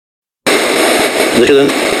Zechidem.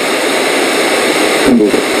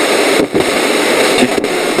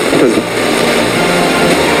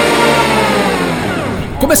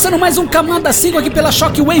 Começando mais um Camada 5 aqui pela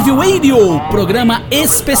Shockwave Radio, programa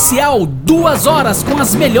especial, 2 horas com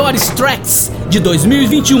as melhores tracks de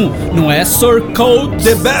 2021, não é Sir Code?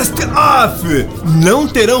 The Best Of! Não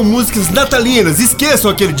terão músicas natalinas, esqueçam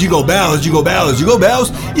aquele Jingle Bells, Jingle Bells, Jingle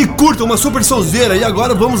Bells e curtam uma super sonzeira. E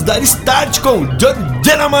agora vamos dar start com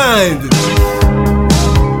Dynamite!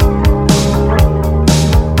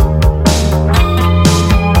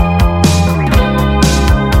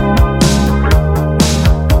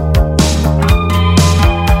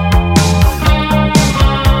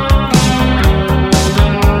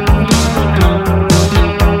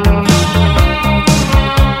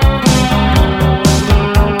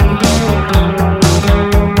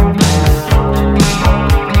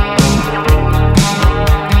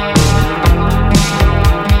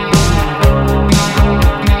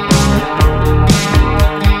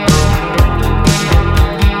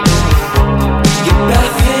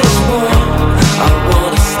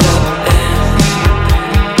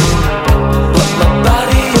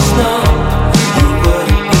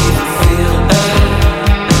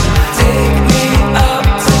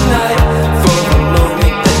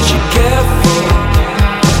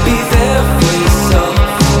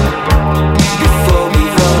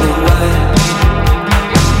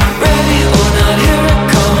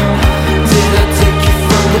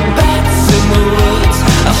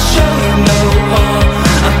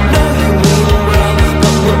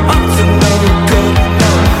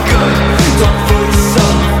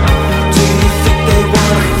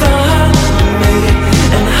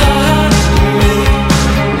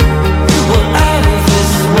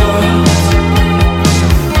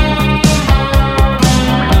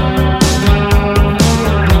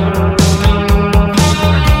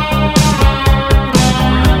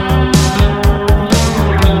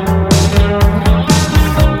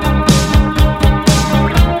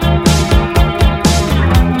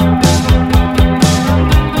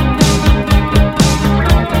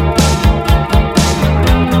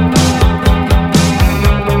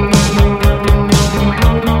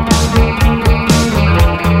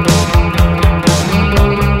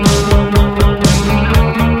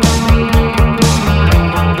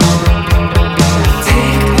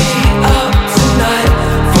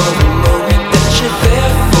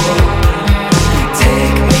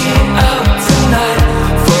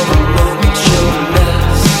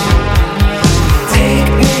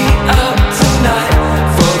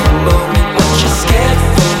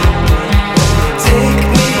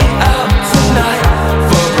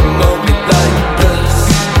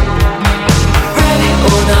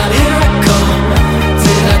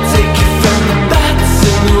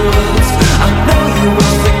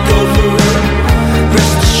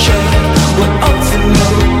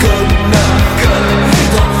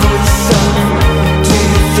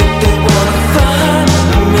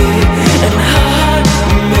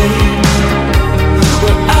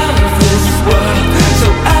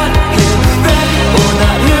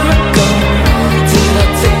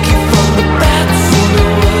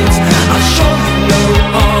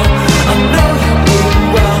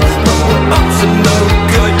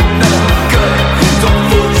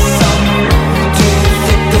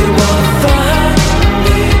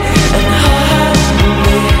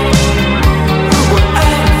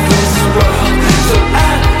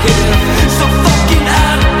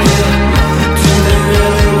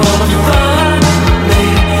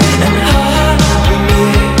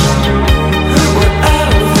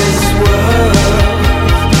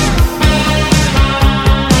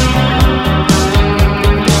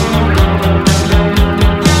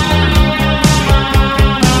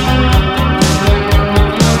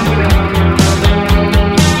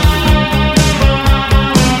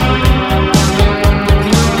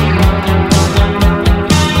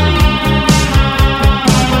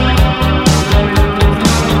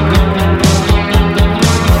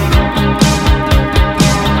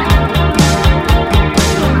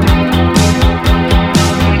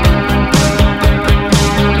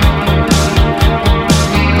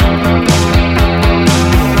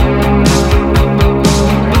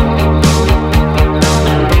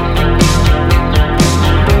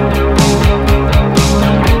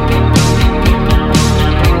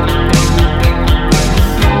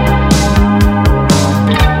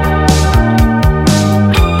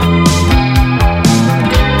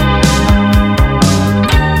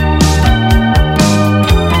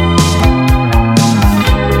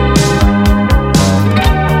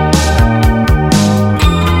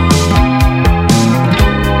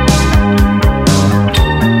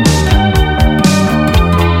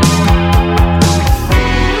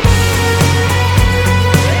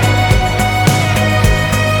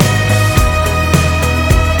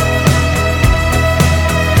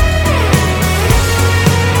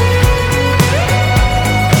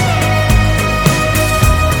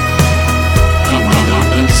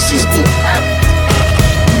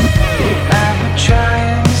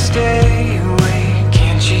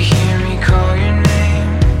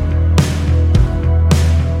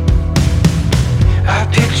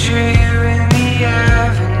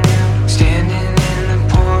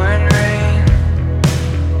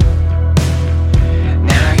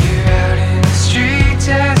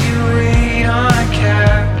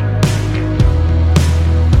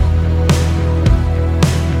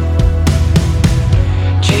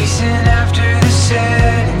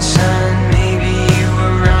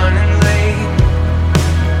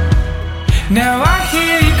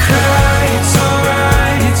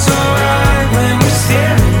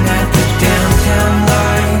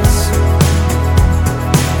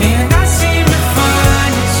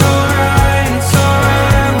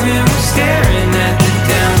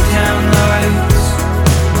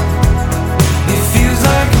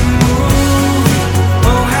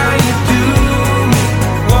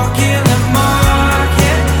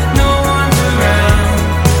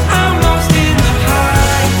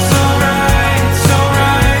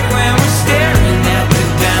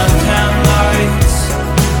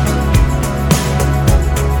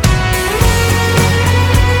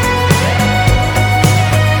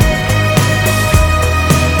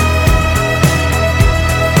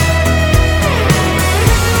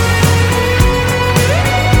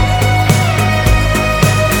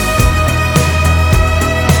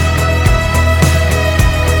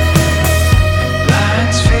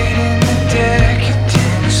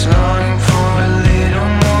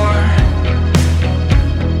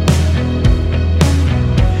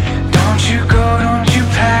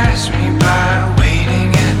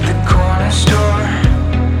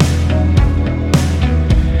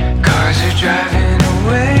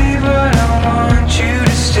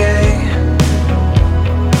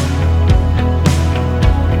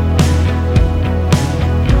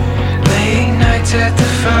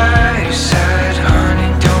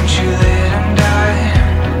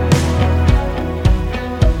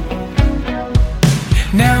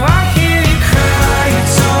 Now I hear you cry,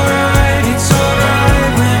 it's alright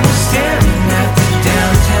when we're staring at the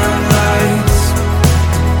downtown lights.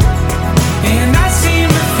 And I seem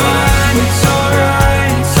to find it's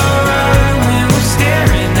alright when we're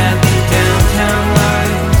staring at the downtown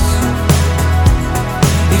lights.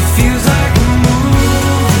 It feels like a movie,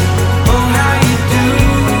 oh how you do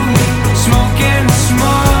me, smoking a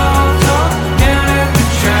small talk down at the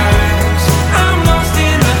tracks. I'm lost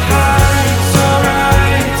in the high, it's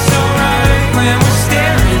alright when we're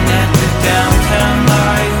staring at the downtown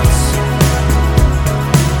lights.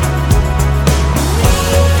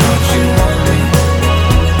 Don't you want me?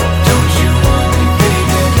 Don't you want me,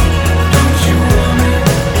 baby? Don't you want me?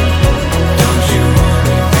 Don't you want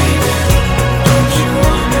me, baby? Don't you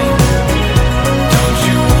want me? Don't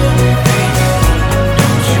you want me, baby?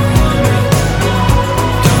 Don't you want me?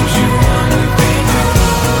 Don't you want me, baby?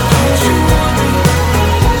 Don't you want me?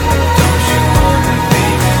 Don't you want me,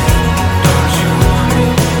 baby? Don't you want me?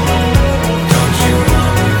 Don't you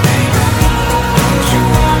want me, baby? Don't you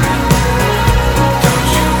want me? Don't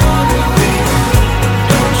you want me, baby?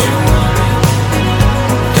 Don't you want me?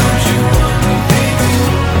 Don't you want me, baby?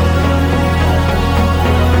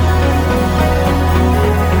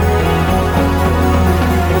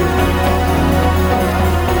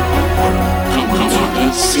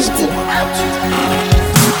 Camada System out.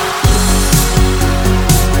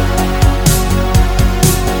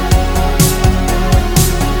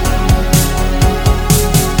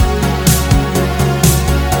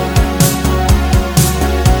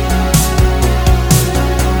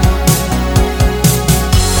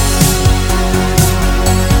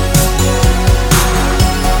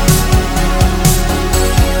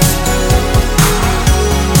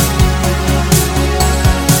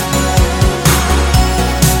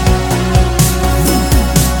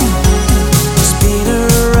 It's been a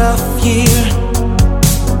rough year.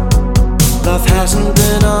 Love hasn't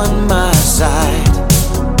been on my side.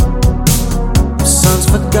 The sun's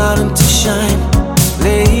forgotten to shine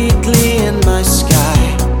lately in my sky.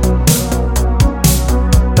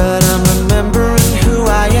 But I'm remembering who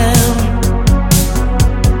I am,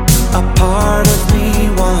 a part of me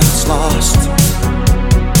once lost.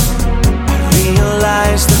 I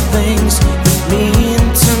realize the things that mean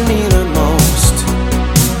to me the most.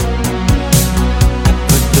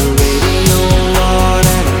 Put the radio on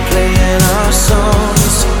and I'm playing our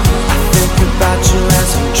songs. I think about you as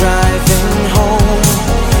I'm driving home.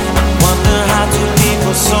 I wonder how two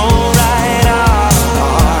people so right are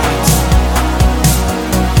apart.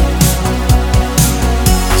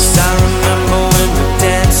 'Cause I remember when we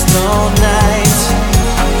danced all night.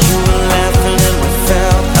 You were laughing and we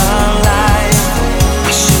felt alive.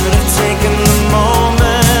 I should have taken the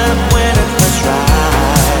moment when it was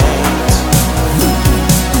right.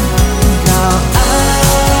 Now I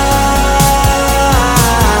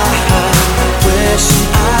wish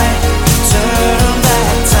I could turn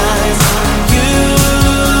back time.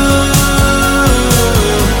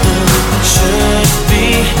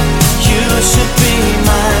 You should be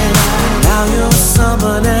mine. Now you're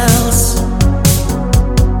someone else,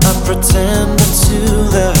 a pretender to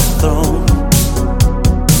the throne.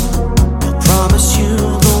 They'll promise you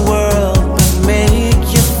the world, but make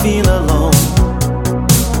you feel alone.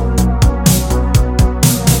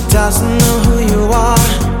 Doesn't know who you are,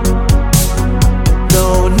 no,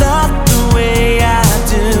 not the way I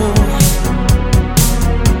do.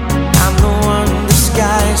 I'm the one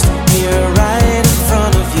disguised here right in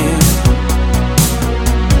front of you.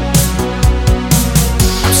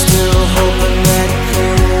 I'm still hoping that you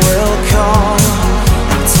will call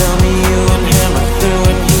and tell me you and him are through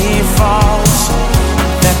and he falls.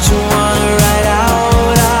 That you wanna ride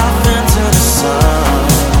out off into the sun.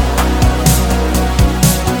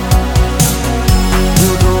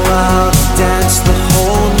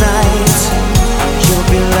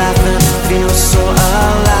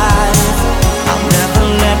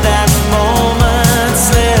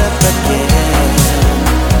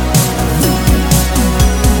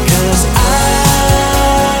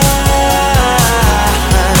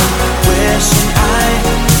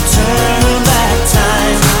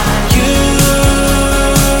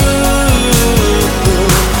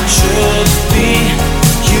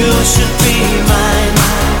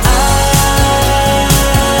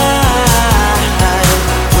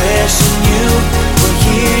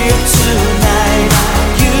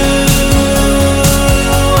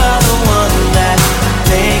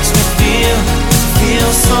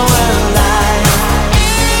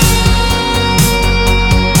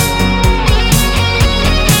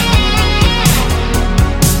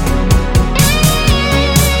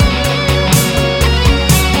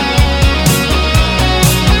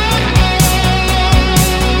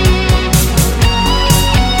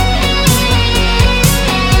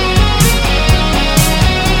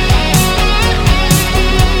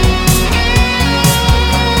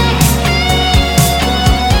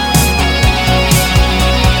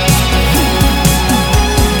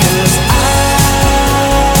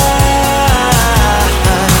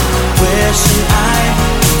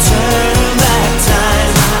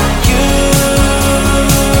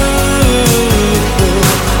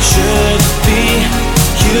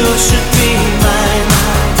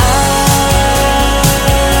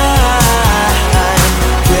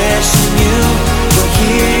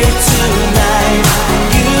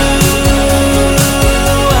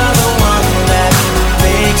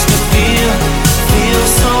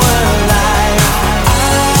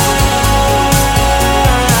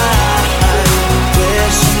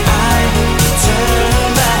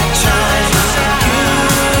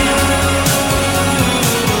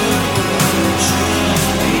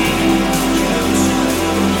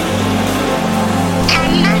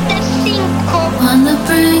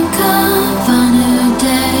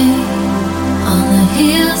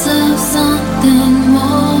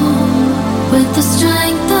 With the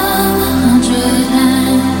strength of 100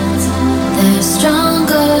 hands, they're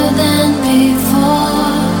stronger than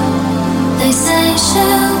before. They say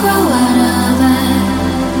she'll grow out of it.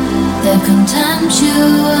 They're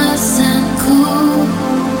contemptuous and cool.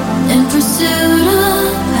 In pursuit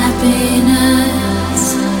of happiness,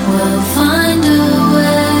 we'll find a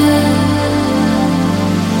way.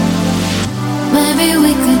 Maybe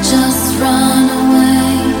we could just run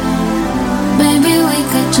away. Maybe we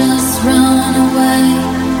could just run away.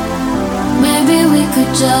 Maybe we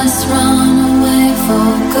could just run away for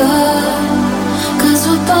good. 'Cause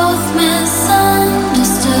we're both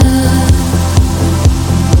misunderstood.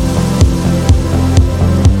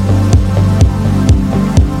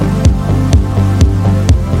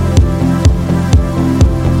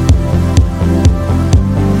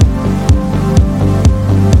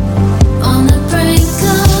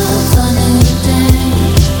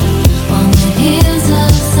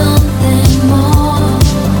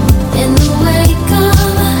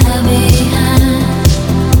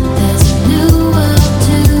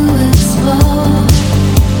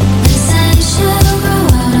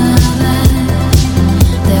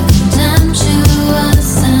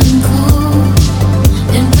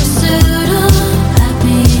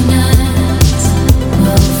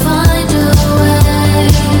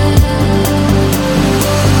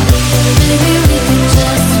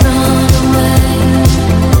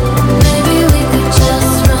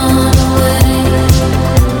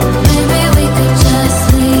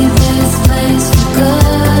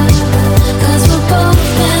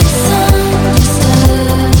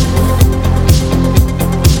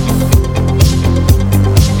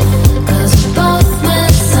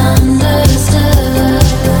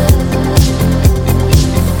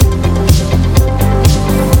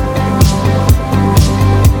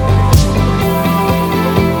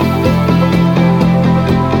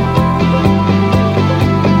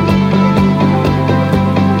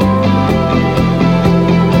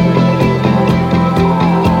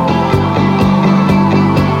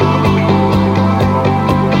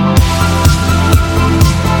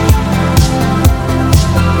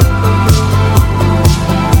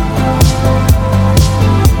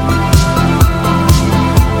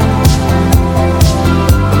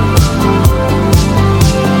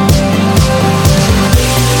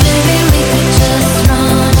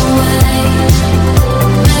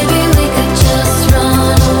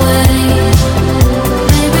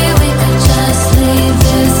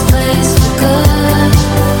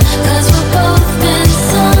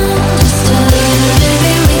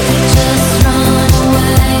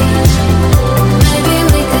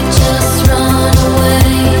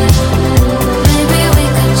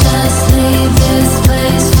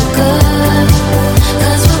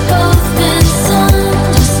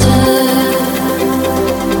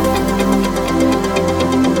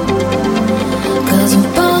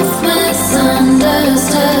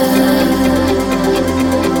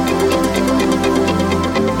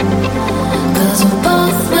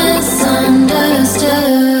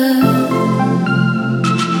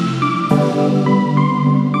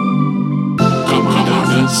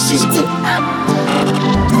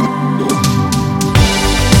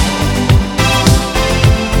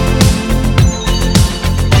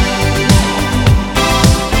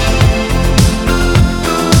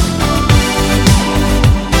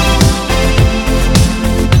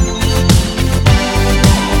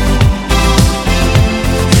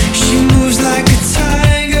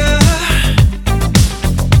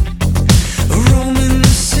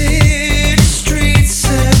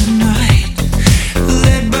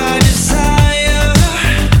 Desire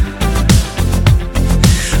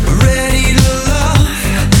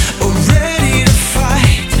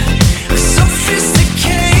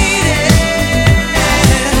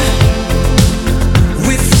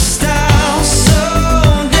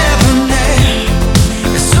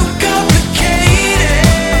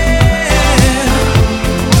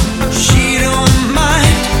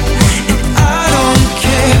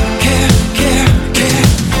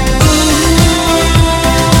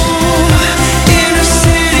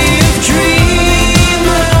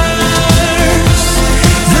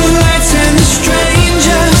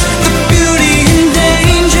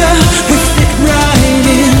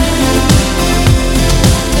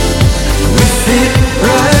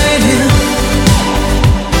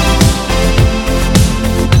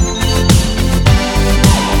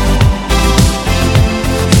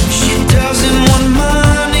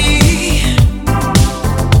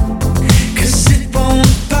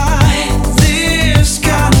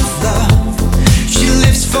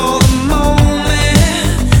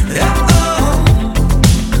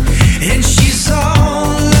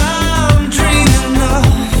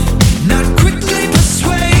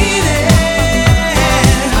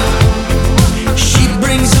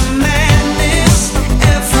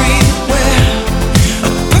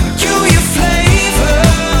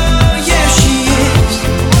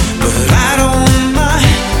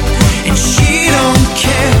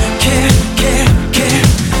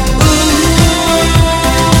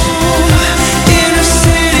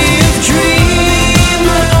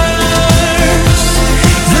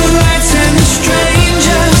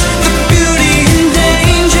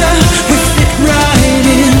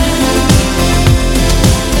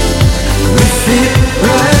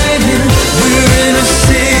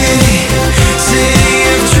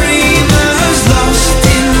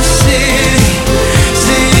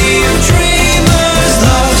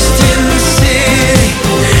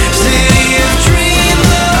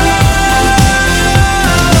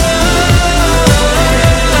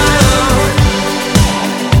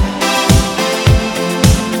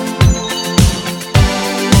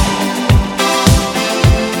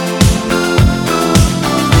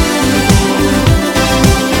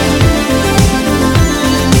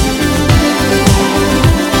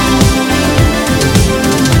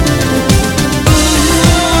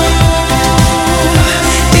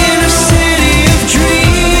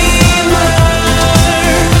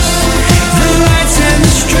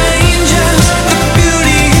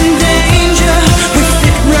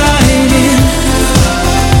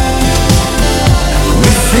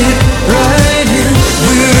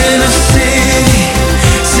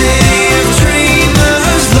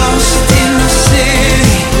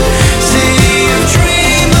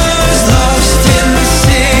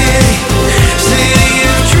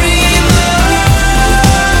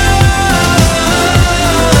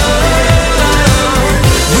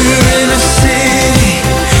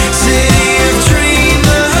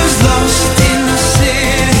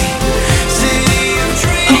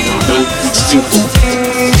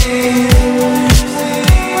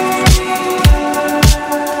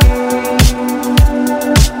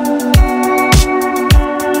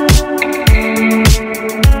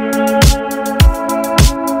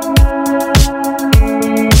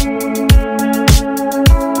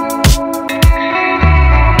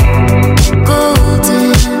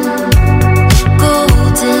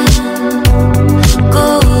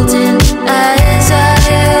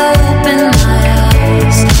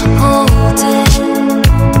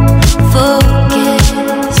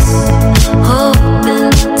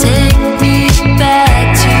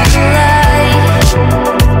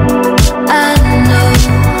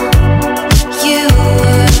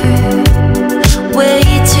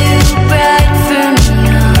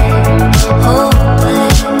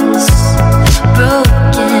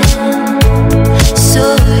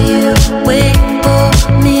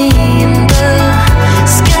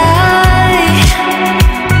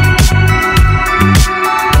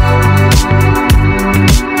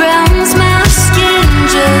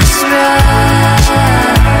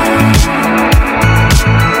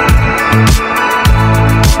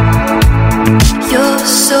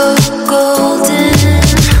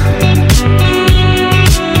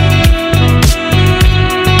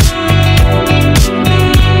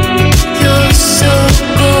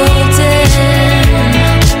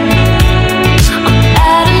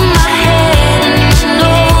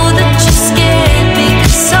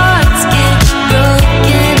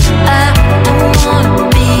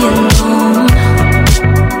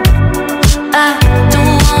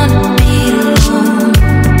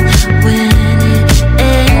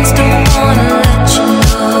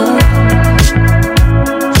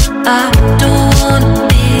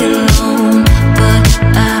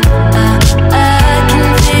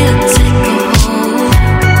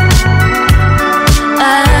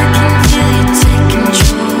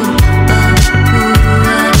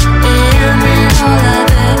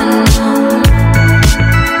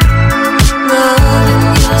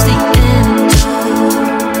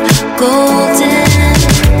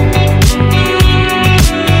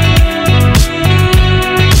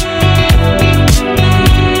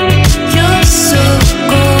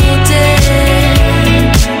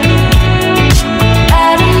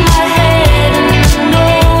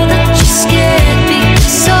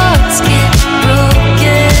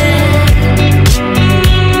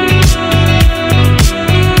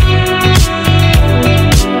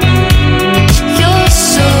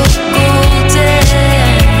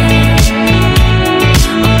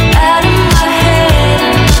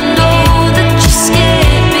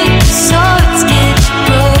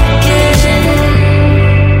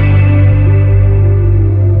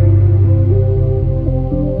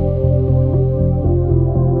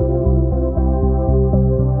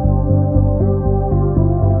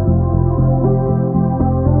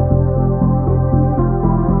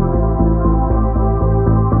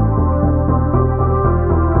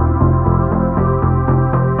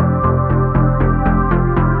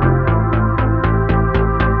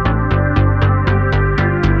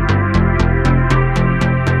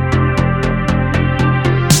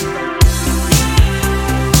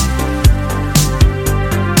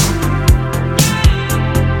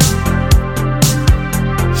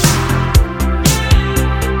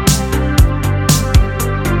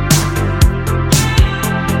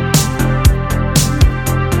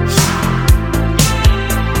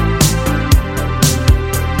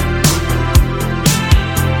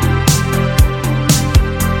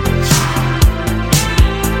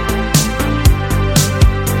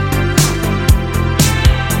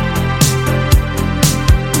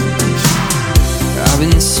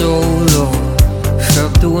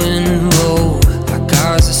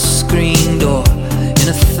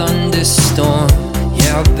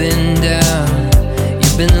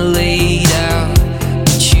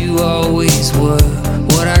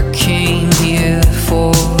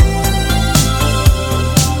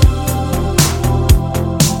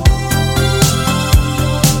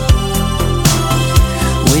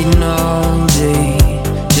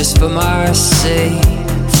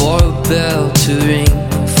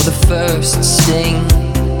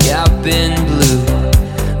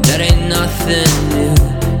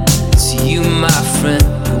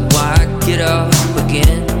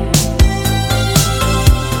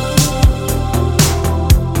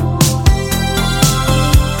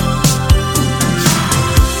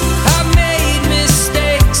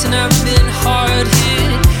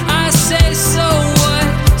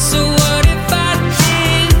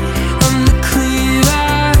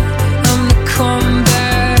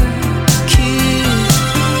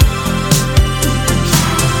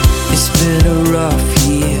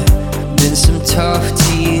Been some tough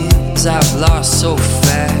years, I've lost so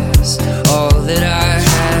fast all that I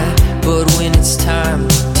had. But when it's time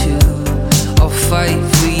to, I'll fight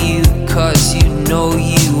for you, 'cause you know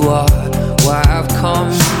you are why I've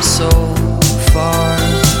come so far.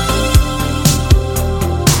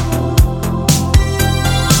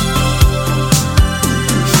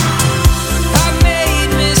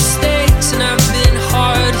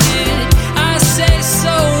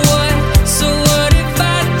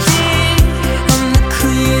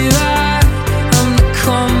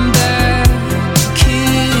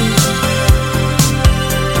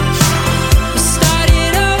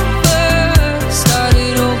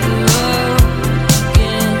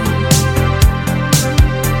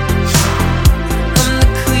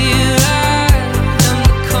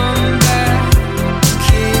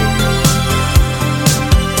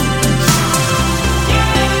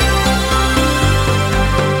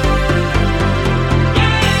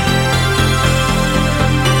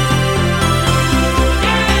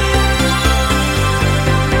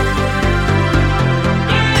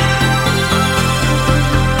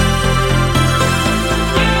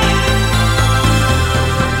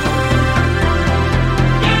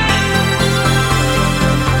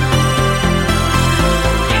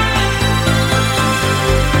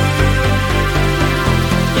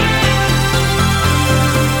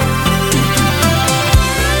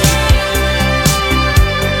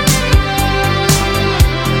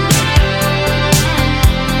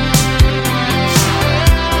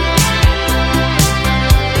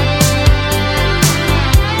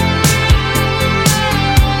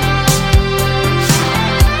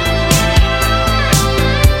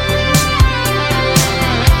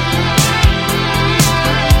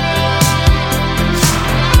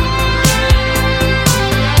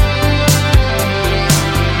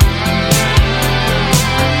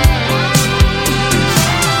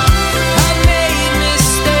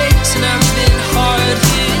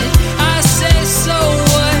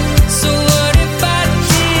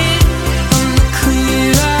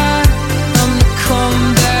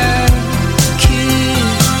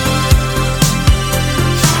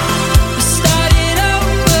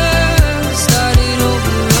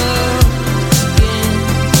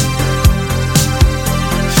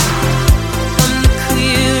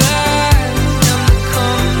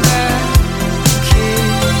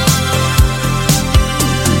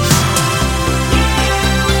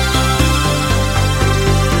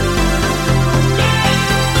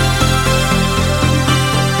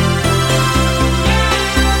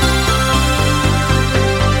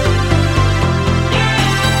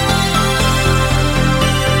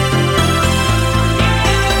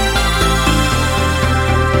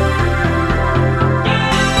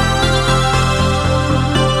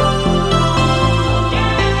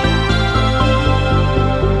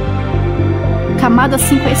 Camada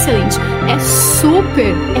 5 é excelente. É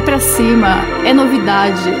super, é pra cima, é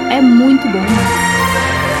novidade, é muito bom.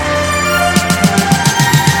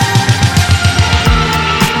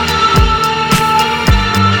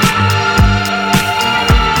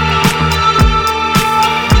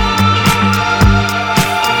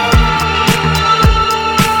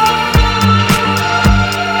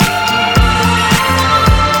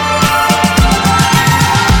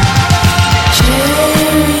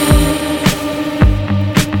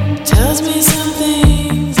 Tells me some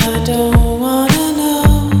things I don't wanna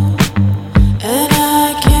know, and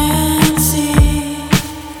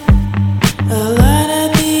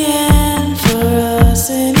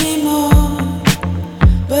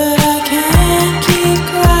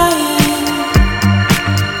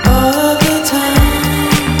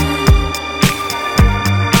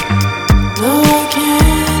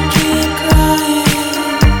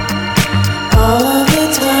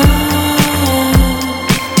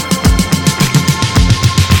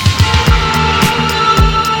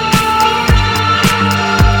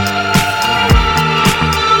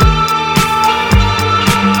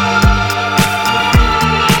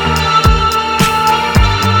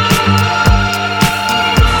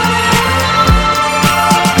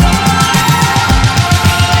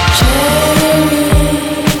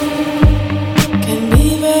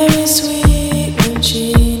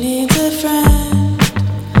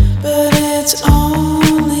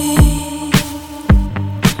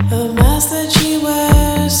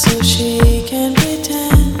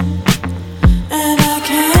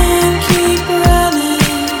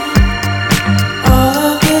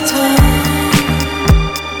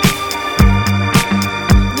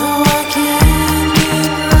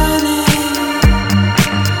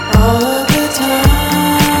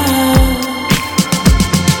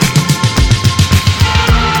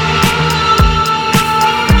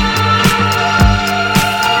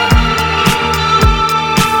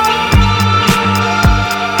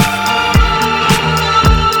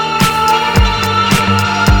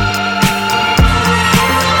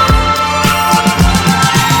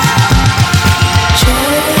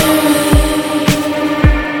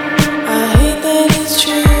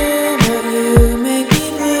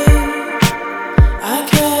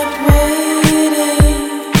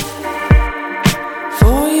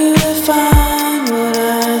find what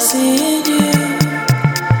I see in you,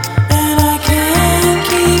 and I can't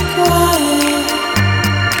keep quiet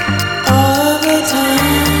all of the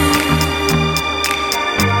time.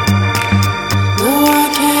 No, I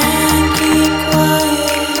can't keep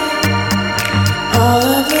quiet all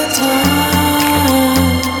of the time.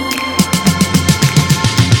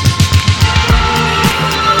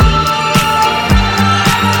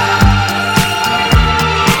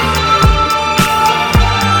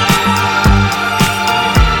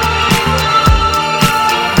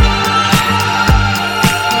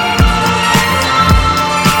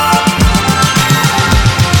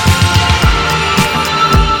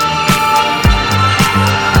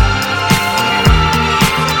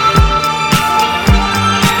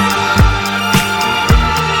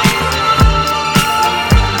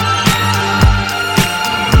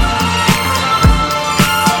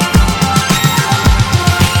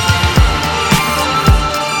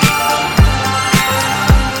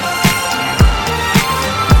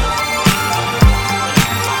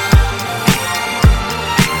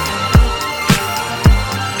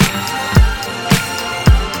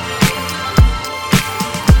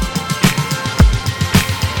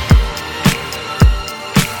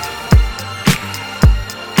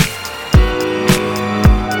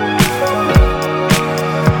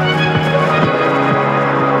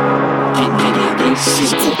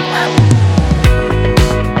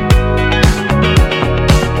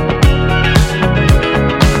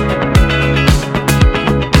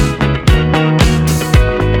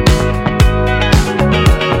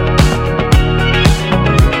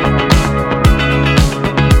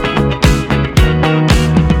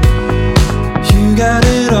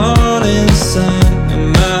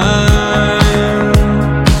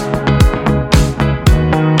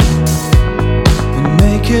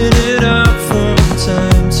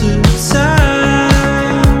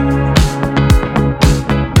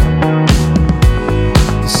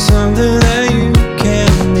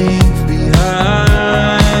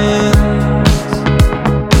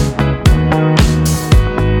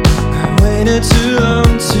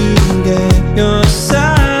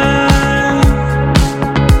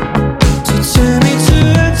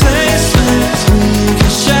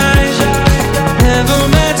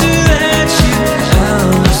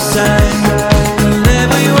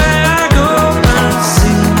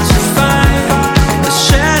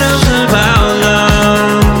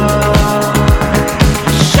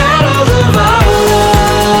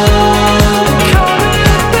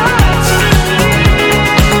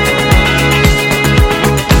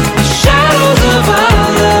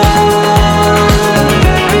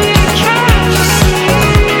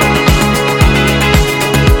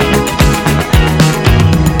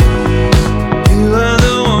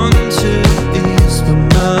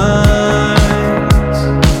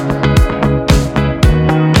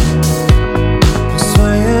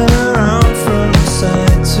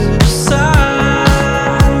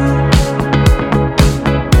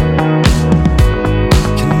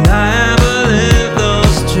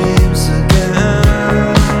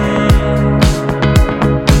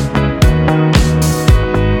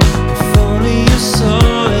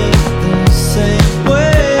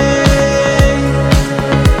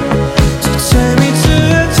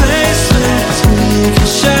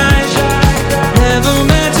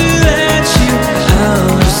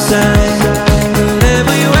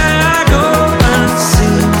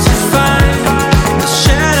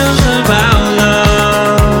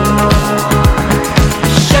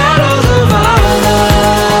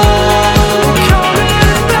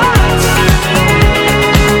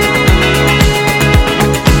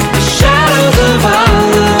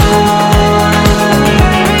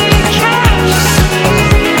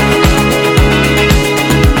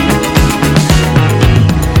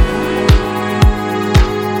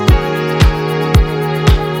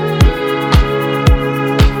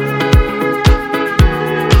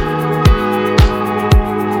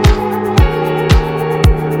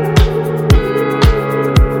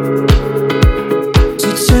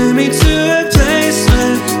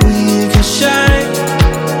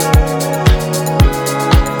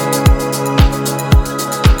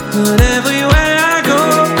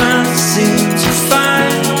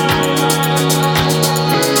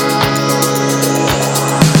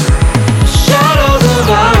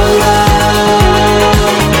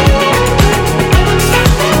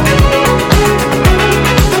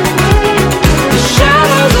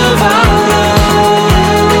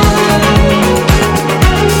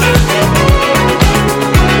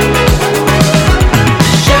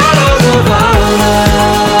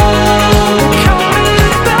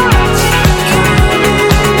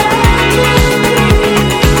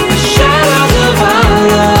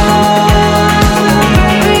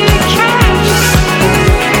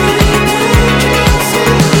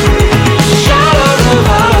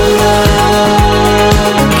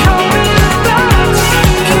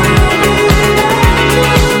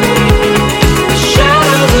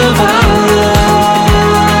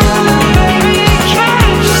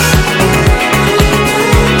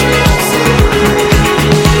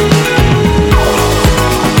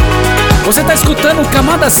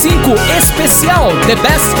 Camada 5 especial The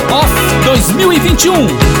Best of 2021.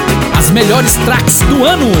 As melhores tracks do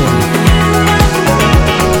ano.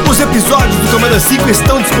 Os episódios do Camada 5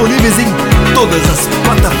 estão disponíveis em todas as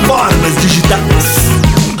plataformas digitais.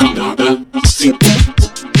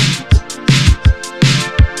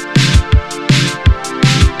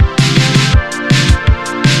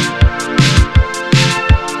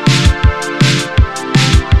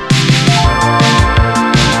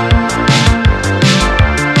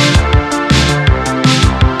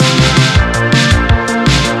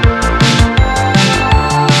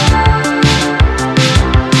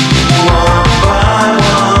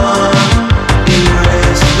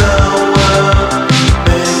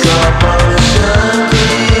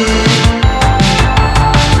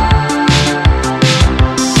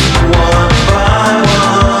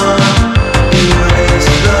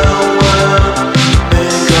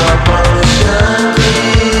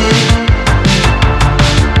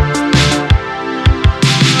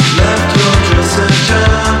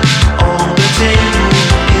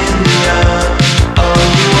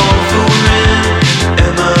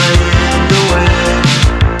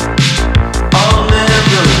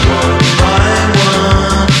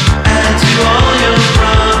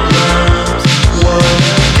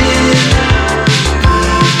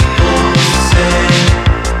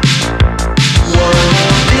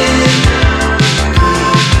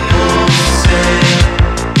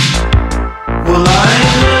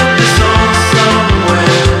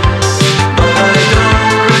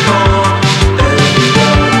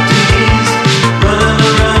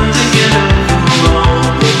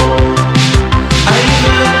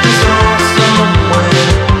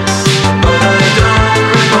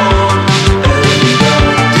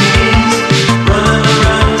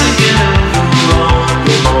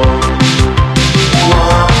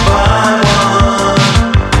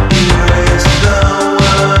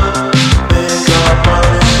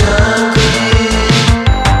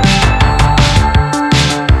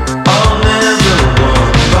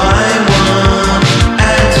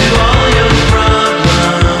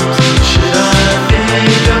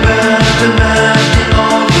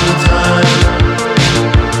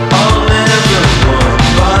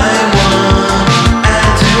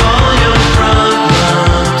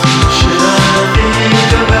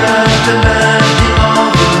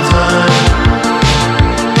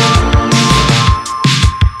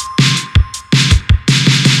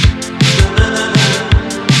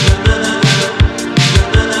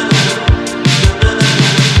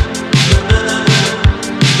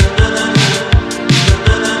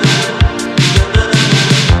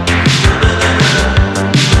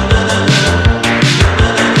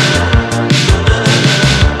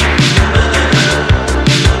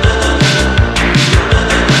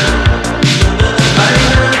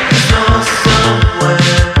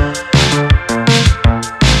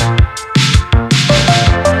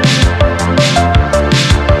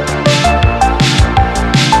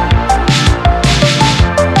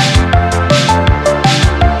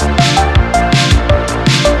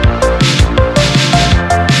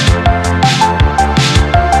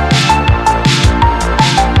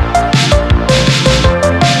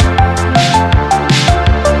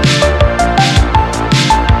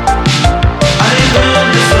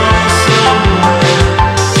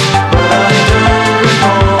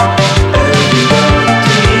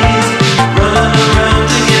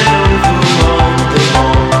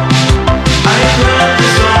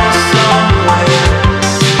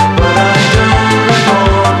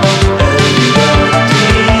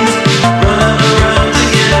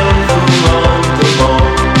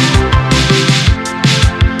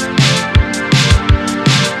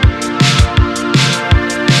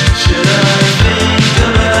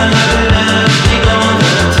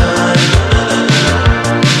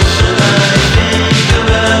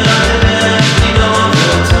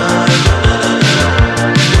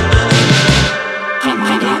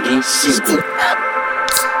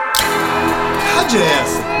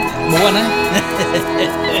 Boa, né?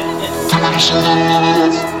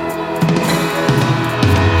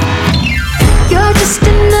 You're just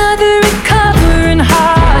another recovering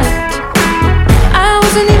heart. I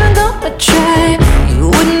wasn't even gonna try. You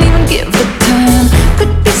wouldn't even give the time.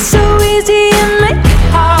 Could be so easy and make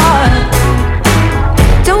it hard.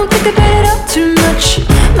 Don't think about it all too much.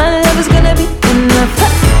 My love is gonna be enough.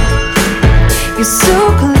 You're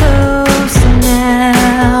so close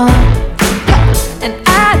now, and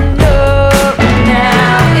I know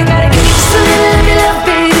now. You gotta give me just a little of your love,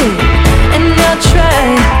 baby, and I'll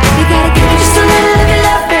try. You gotta give me just a little of your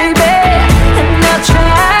love, baby,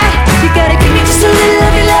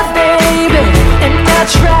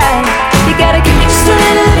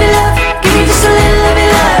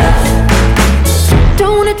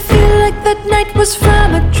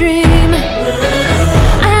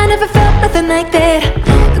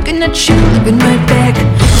 at you, looking right back.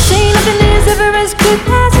 Saying nothing is ever as good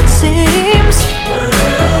as it seems.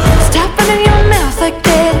 Stop running your mouth like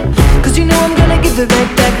that, 'cause you know I'm gonna give it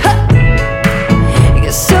right back. Ha!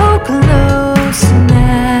 You're so close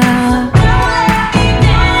now,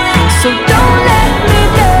 so don't let me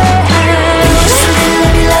down. Just a little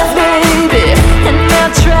of your love, baby, and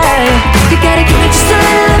I'll try. You gotta give me just a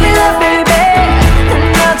little of your love, baby, and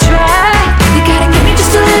I'll try. You gotta give me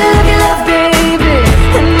just a little of your love, baby,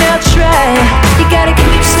 and I'll try. You gotta give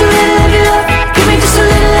me just a little of your love. Give me just a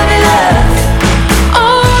little of your love.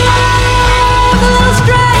 Oh, the little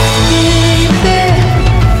strike, baby.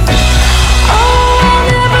 Oh, I'll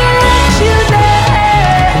never let you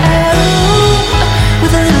down.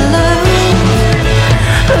 With a little love,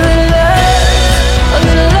 a little love, a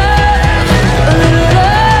little love, a little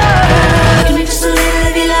love. Give me just a little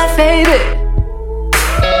of your love, baby.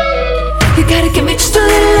 You gotta give me just a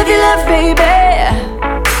little of your love, baby.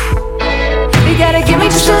 You gotta give me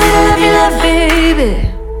just a little of your love, baby.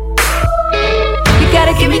 You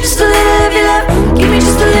gotta give me just a little of your love. Give me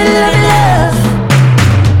just a little of your love.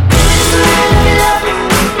 Just a little of your love.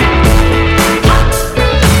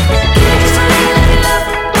 Give me just a little of your love.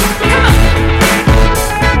 Come on.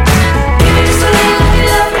 Give me just a little of your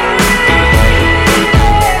love.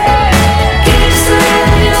 Give me just a little of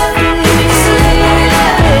your love. Give me just a little of your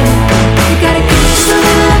love. You gotta give me just a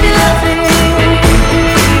little of your love, baby.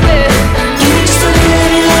 Give me just a little of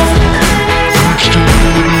your love.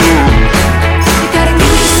 You gotta give me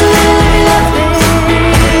just a little of your love, baby.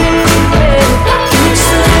 Give me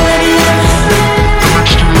just a little of your love.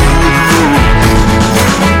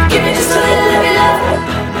 Give me just a little of your love.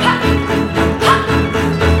 Ha, ha.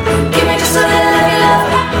 Give me just a little of your love.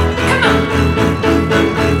 Come on.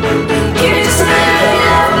 Give me just a little of your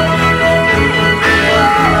love.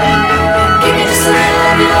 Give me just a little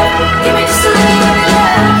of your love. Give me just a little of your love.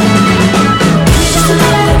 Just a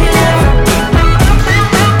little of your love. Give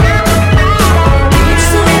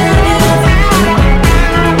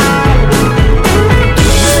me just a little of your love. Just a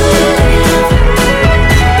little of your love.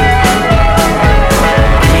 Give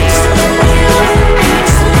me just a little of your love. Give me just a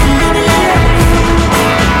little of your love.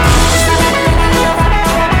 Just a little of your love.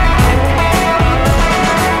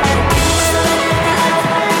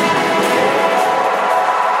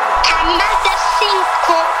 Camada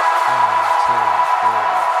 5.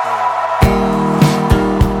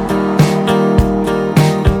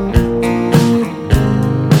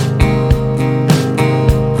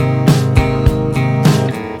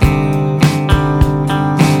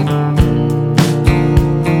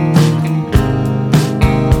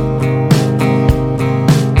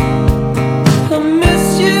 I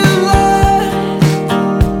miss you like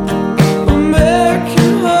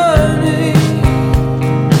American honey.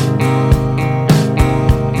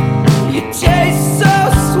 You taste so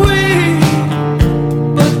sweet,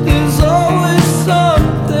 but there's always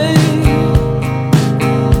something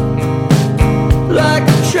like a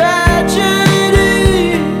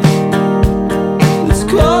tragedy that's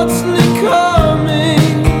constantly coming.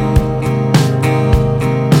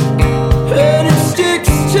 And it sticks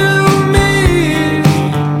to me,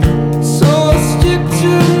 so I stick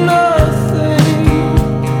to nothing.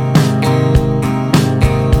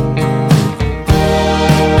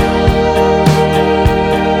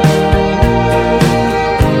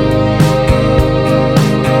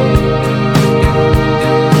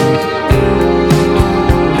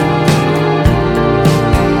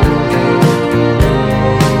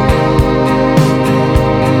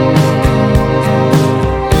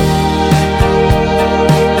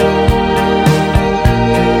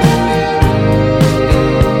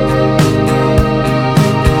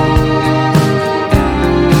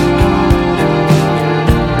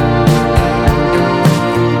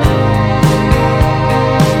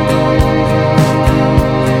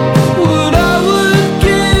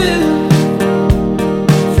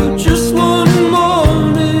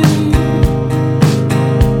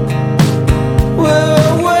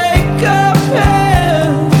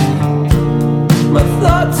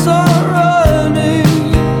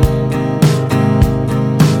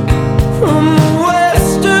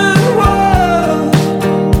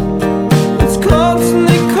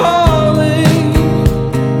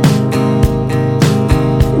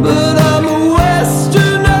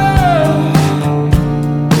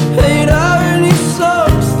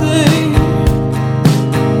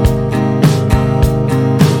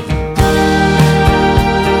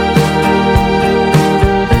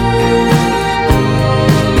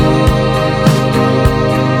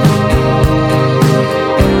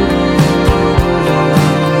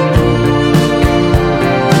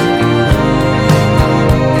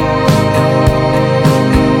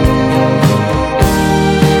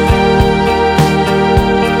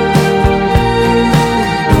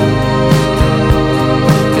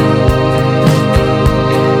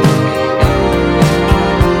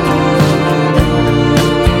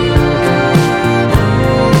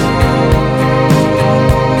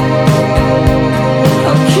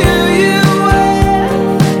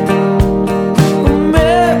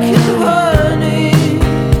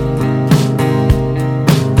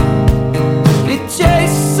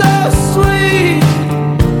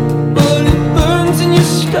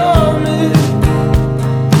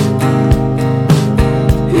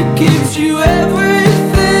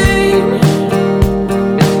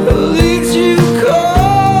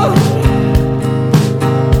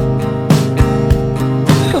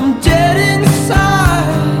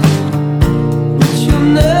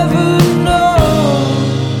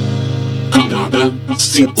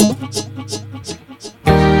 5.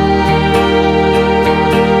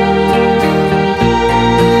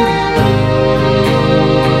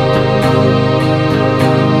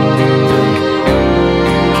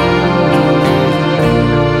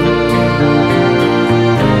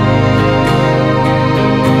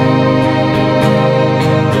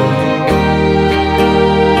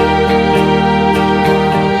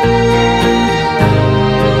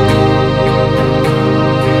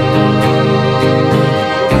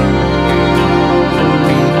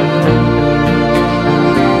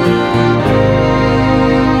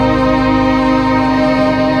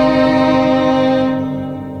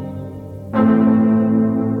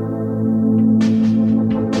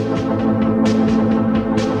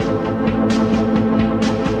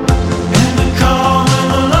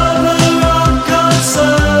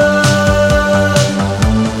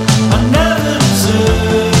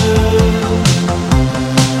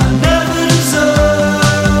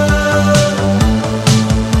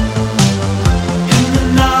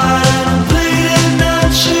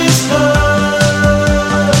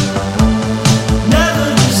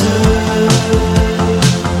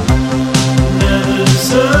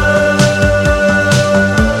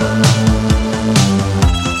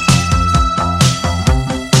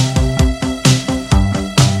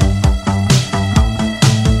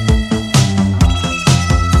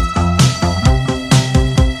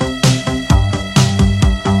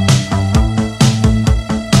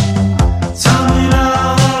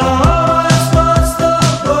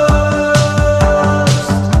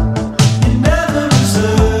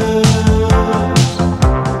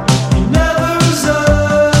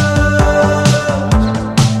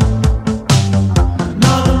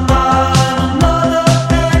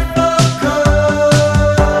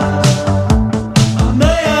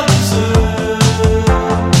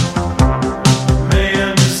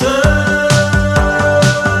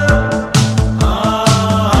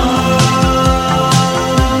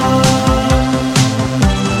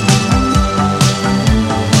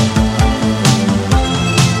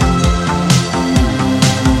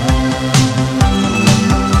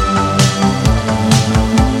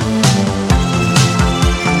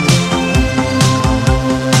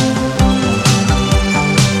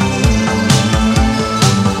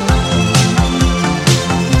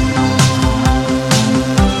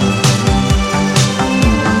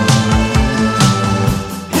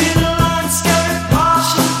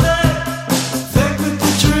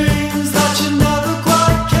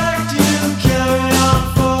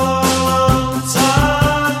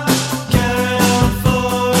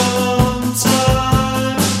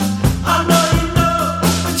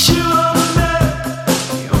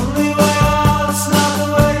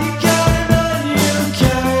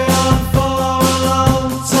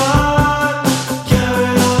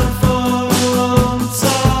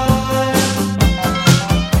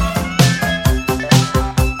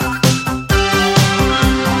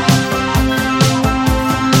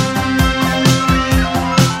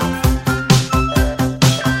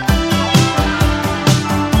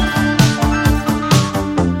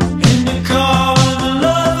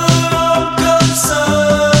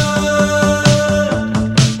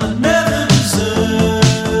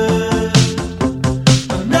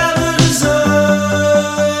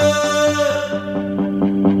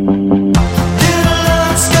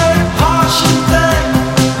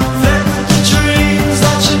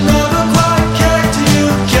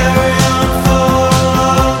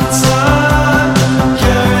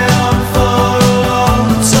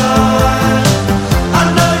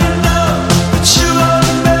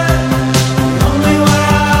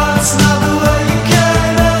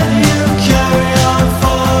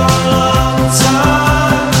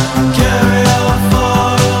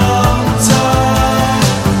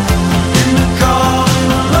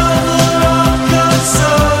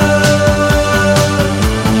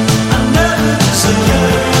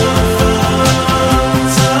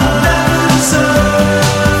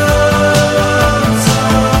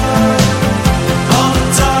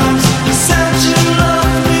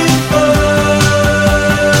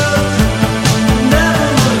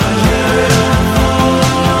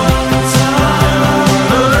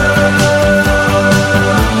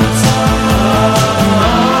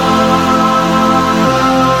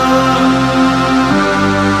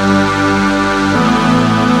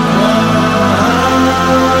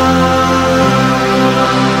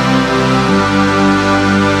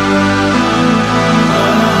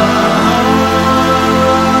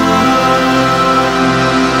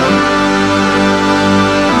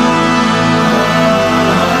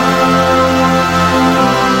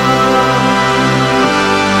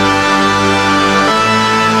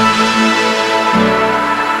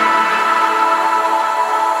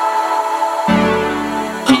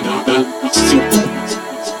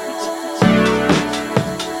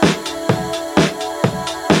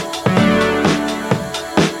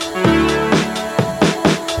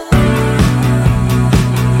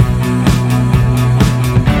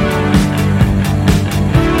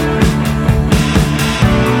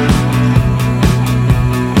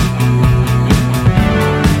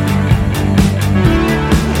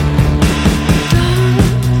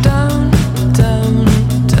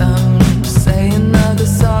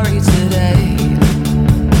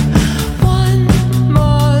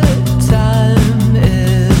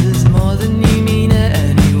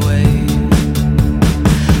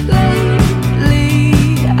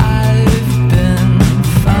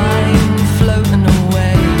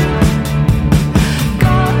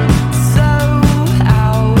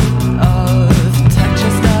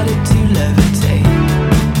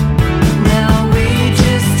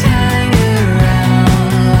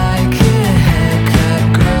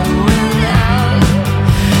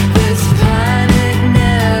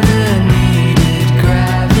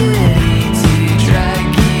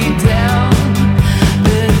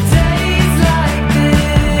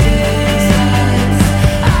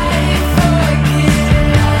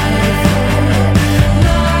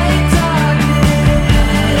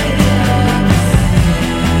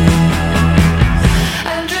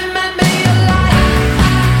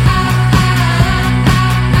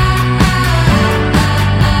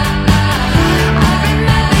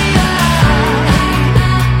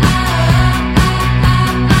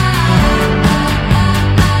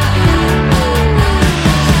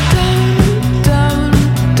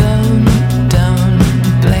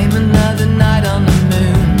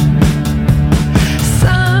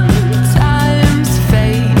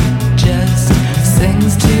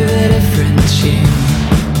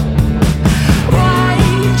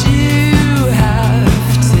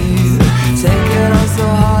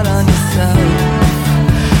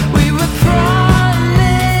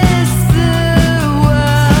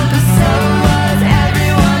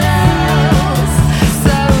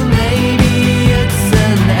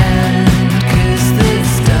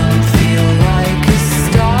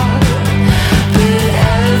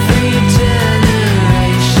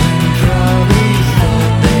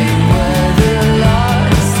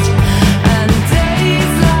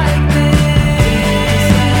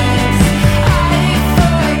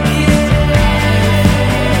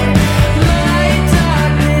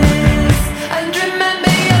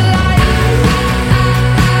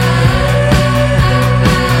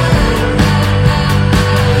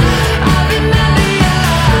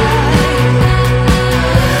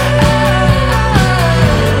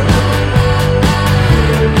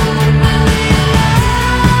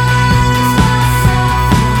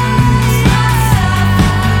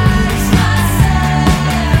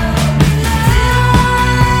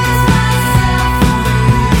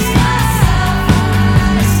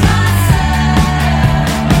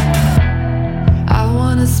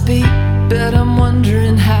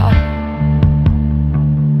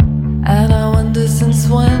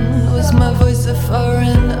 a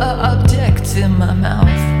foreign object in my mouth.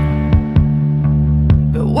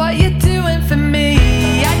 But what you doing for me,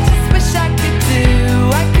 I just wish I could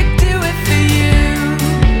do it for you.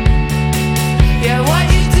 Yeah, what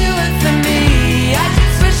you doing for me, I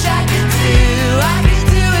just wish I could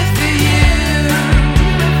do it for you.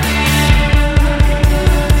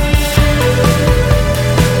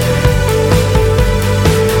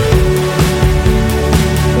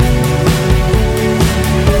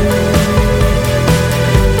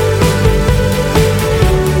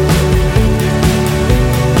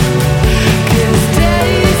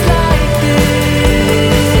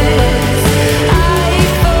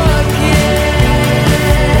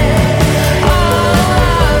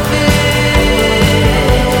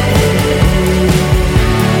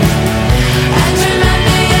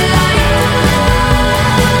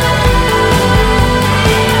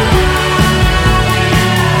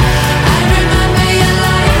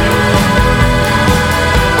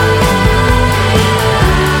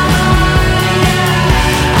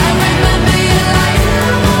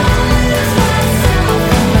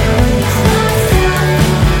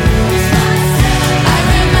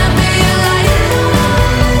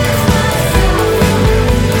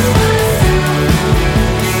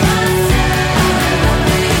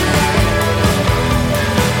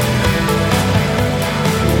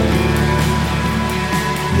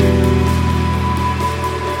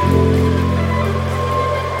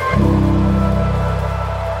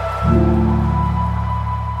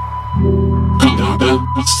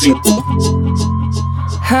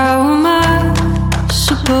 How am I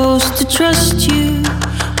supposed to trust you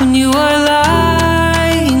when you are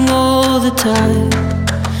lying all the time?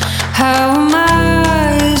 How am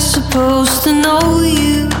I supposed to know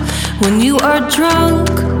you when you are drunk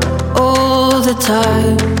all the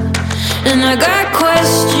time? And I got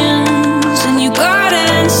questions and you got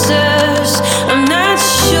answers. I'm not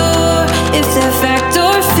sure if they're fact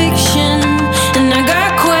or fiction. And I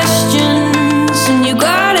got questions and you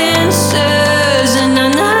got answers. And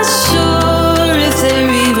I'm not sure if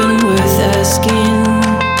they're even worth asking.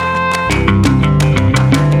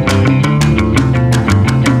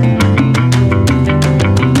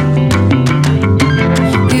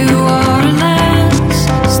 You are a lance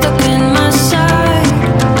stuck in my side.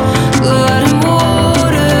 Blood and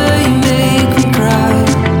water, you make me cry.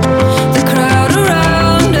 The crowd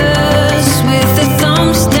around us with their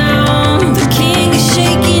thumbs down. The king is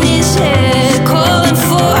shaking his head, calling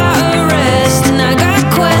for our arrest. And I got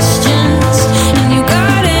questions and you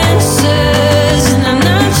got answers. And I'm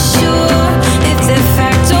not sure if they're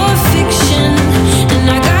fact or fiction. And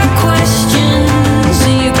I got questions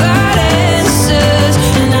and you got answers.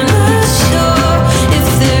 And I'm not sure if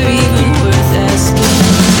they're even worth asking.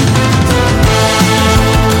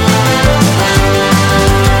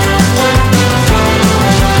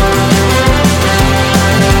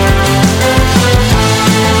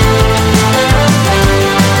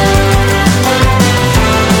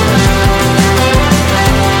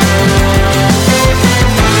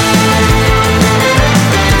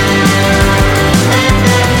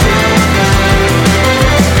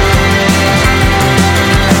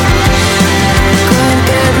 Can't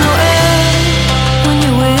get no air when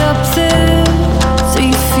you're way up there,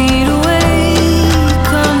 3 feet away.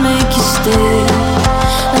 Can't make you stay.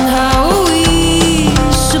 And how are we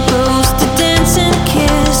supposed to dance and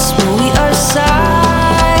kiss when we are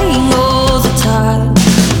sighing all the time?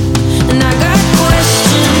 And I got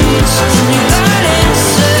questions and you got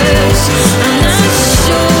answers. I'm not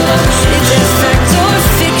sure if they're fact or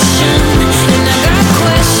fiction. And I got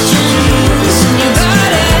questions and you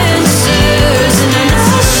got answers. And I'm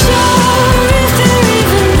not sure if they're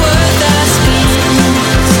even worth asking.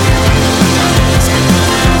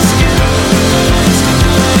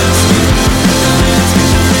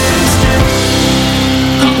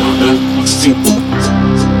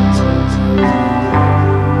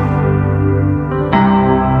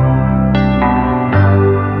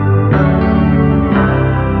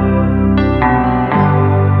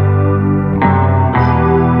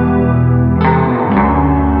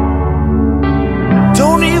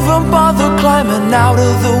 Don't even bother climbing out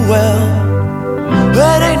of the well.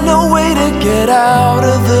 There ain't no way to get out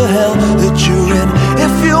of the hell that you're in.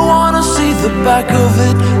 If you wanna see the back of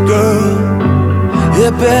it, girl, you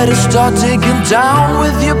better start digging down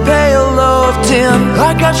with your pail of tin.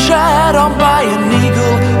 I got shat on by an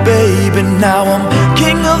eagle, baby. Now I'm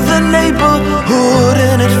king of the neighborhood,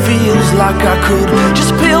 and it feels like I could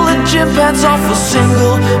just peel the gym pants off a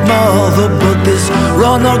single mother. But this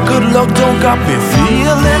run of good luck don't got me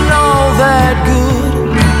feeling all that good.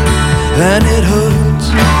 And it hurts,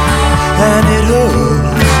 and it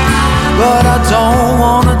hurts, but I don't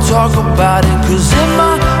wanna talk about it. 'Cause in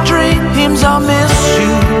my dreams I miss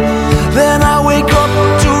you, then I wake up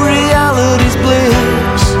to reality's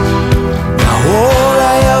bliss. Now all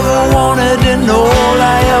I ever wanted and all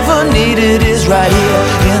I ever needed is right here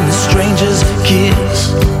in the stranger's kiss.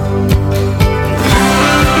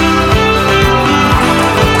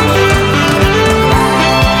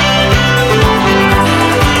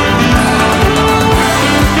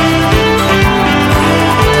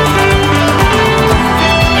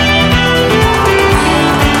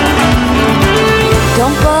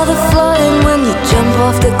 Don't bother flying when you jump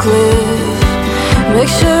off the cliff.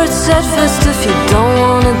 Make sure it's set first if you don't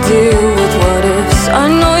wanna deal with what ifs. I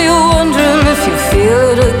know you're wondering if you feel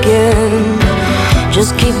it again.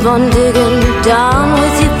 Just keep on digging down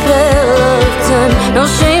with your pail of tin. No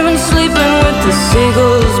shame in sleeping with the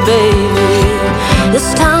seagulls, baby. This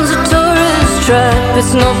town's a tourist trap,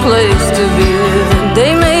 it's no place to be living.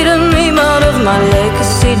 They made a meme out of my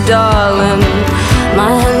legacy, darling.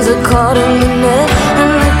 My hands are caught in the net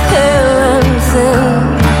and they're pale and thin.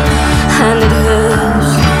 And it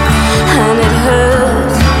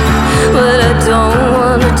hurts, but I don't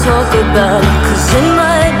wanna talk about it. 'Cause in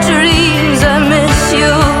my dreams I miss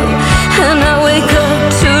you, and I wake up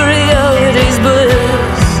to reality's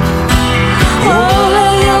bliss. All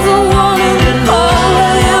I ever wanted and all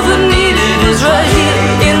I ever needed is right here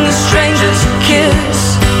in the stranger's kiss.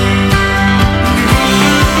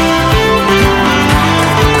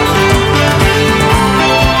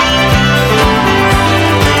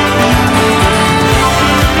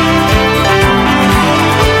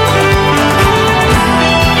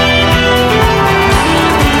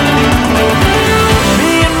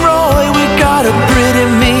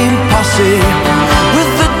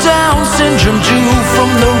 With the Down syndrome Jew from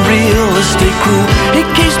the real estate crew. He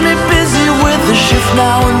keeps me busy with a shift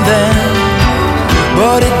now and then,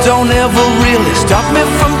 but it don't ever really stop me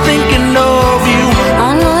from thinking of you. I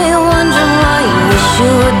know you're wondering why you wish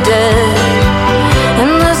you were dead,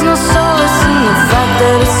 and there's no solace in the fact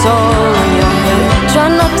that it's all in your head. Try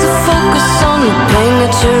not to focus on the pain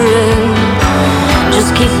that you're in.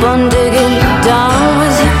 Just keep on digging down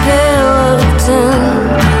with your pail of tin.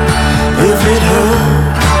 If it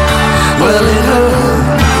hurts, well it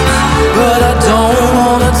hurts, but I don't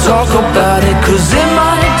wanna talk about it. 'Cause in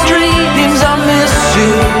my dreams I miss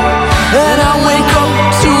you, and I wake up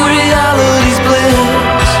to reality's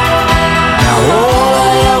bliss. Now all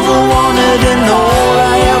I ever wanted and all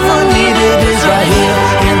I ever needed is right here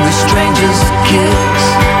in the stranger's kiss.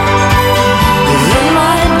 In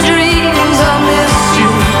my dreams I miss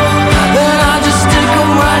you, then I just stick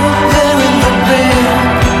 'em right there in the bin.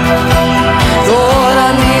 Thought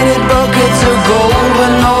I needed buckets of gold,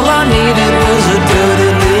 but all I needed was a dirty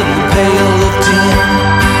little pail of tin.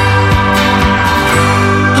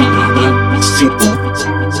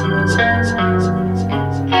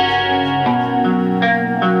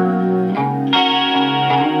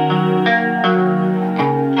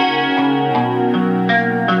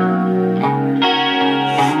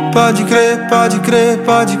 Pode crer, pode crer,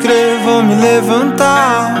 pode crer, vou me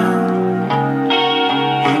levantar.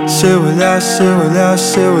 Seu olhar, seu olhar,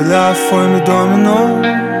 seu olhar foi me dominou.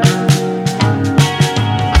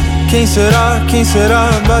 Quem será,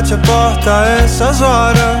 bate a porta a essas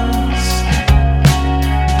horas.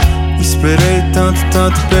 Esperei tanto,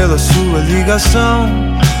 tanto pela sua ligação.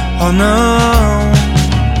 Oh não,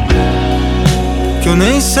 que eu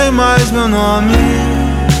nem sei mais meu nome.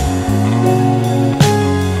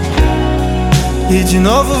 E de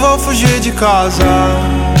novo vou fugir de casa.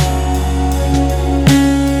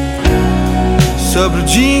 Sobre o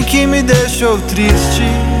dia em que me deixou triste,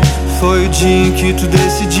 foi o dia em que tu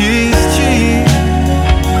decidiste ir.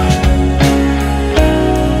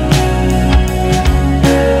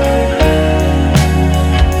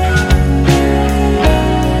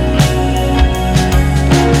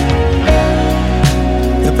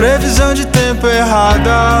 E a previsão de tempo é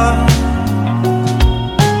errada.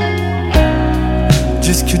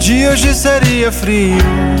 Diz que o dia hoje seria frio,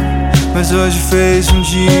 mas hoje fez um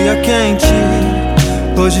dia quente.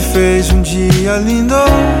 Hoje fez um dia lindo.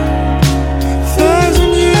 Fez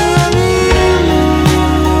um dia lindo.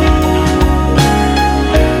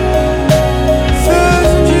 Fez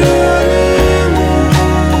um dia lindo.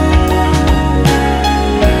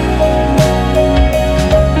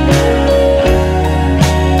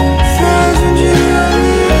 Fez um dia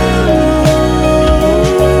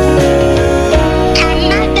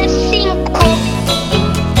Camada 5.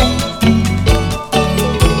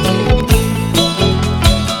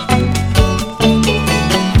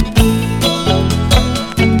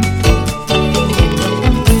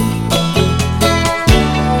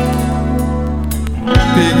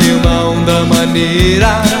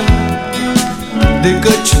 maneira. The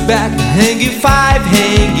cut back, hang 5,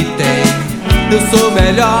 hang 10. Eu sou o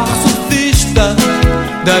melhor surfista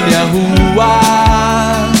da minha rua.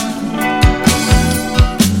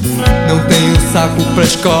 Não tenho saco pra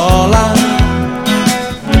escola,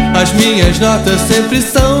 as minhas notas sempre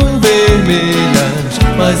são vermelhas,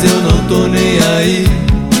 mas eu não tô nem aí.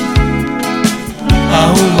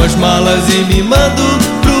 Arrumo as malas e me mando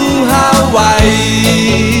pro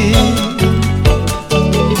Hawaii.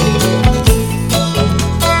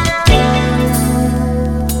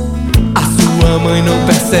 A sua mãe não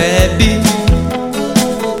percebe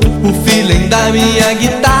o feeling da minha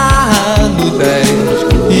guitarra no 10,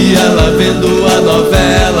 e ela vendo a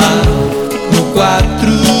novela no 4.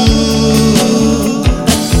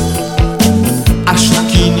 Acho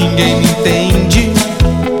que ninguém me entende,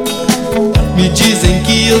 me dizem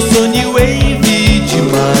que eu sou new wave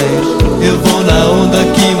demais. Eu vou na onda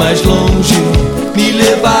que mais longe me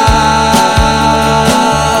levar.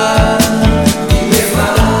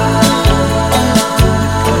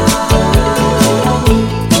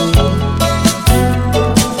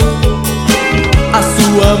 A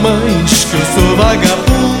sua mãe diz que eu sou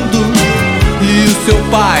vagabundo e o seu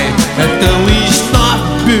pai é tão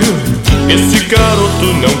snob. Esse garoto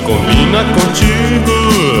não combina contigo,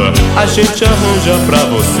 a gente arranja pra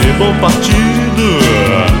você bom partido.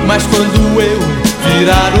 Mas quando eu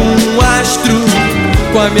virar um astro,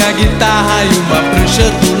 com a minha guitarra e uma prancha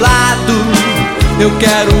do lado, eu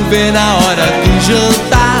quero ver na hora do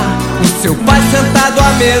jantar o seu pai sentado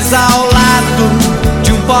à mesa ao lado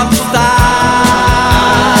de um popstar.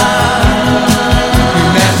 E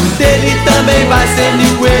o neto dele também vai ser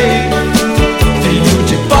new wave, filho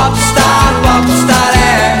de popstar, popstar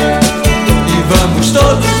é. E vamos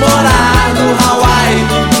todos morar no Hawaii,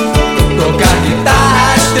 tocar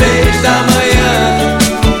guitarra às 3 da manhã,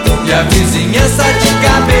 e a vizinhança de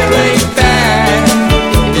cabelo em pé,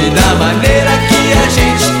 e da maneira que a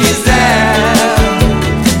gente quiser.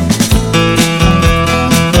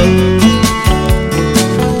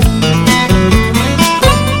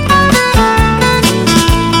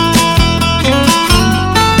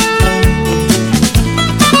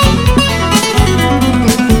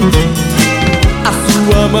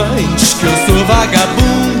 Sua mãe diz que eu sou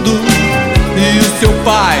vagabundo e o seu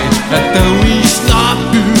pai é tão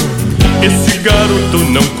snob. Esse garoto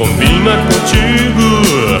não combina contigo,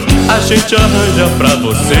 a gente arranja pra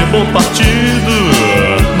você bom partido.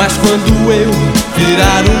 Mas quando eu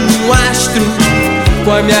virar um astro,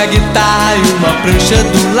 com a minha guitarra e uma prancha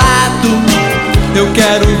do lado, eu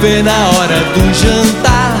quero ver na hora do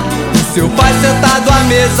jantar o seu pai sentado à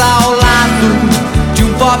mesa ao lado de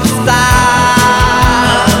um popstar.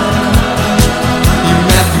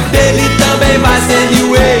 Ele também vai ser new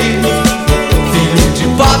wave, filho de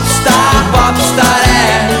popstar, popstar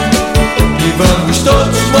é. E vamos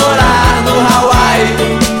todos morar no Hawaii,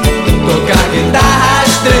 tocar guitarra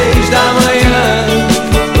às 3 da manhã,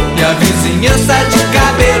 e a vizinhança de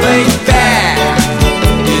cabelo em pé,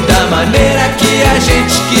 e da maneira que a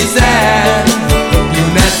gente quiser. E o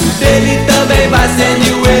neto dele também vai ser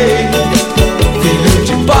new wave, filho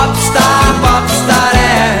de popstar, popstar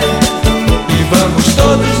é. E vamos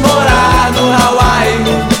todos morar no Hawaii,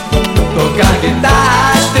 tocar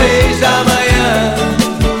guitarra às 3 da manhã,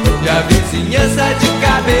 e a vizinhança de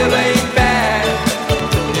cabelo em pé,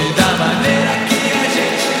 e da maneira que a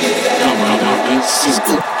gente quiser.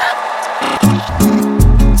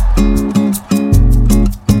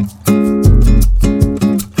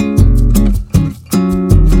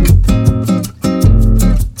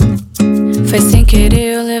 Foi sem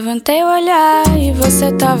querer, eu levantei o olhar e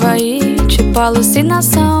você tava aí, tipo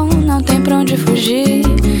alucinação, não tem pra onde fugir.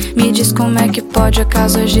 Me diz como é que pode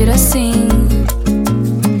acaso agir assim.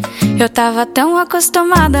 Eu tava tão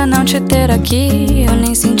acostumada a não te ter aqui, eu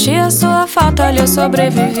nem senti a sua falta, olha eu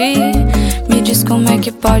sobrevivi. Me diz como é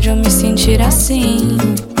que pode eu me sentir assim.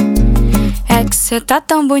 É que cê tá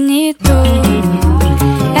tão bonito,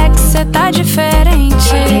 é que cê tá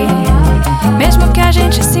diferente. Mesmo que a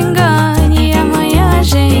gente se engane, amanhã a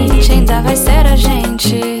gente ainda vai ser a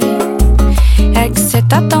gente. É que cê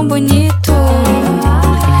tá tão bonito,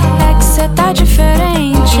 é que cê tá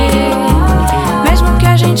diferente. Mesmo que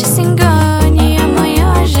a gente se engane,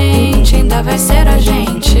 amanhã a gente ainda vai ser a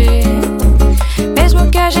gente. Mesmo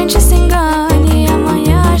que a gente se engane,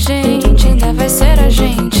 amanhã a gente ainda vai ser a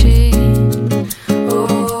gente.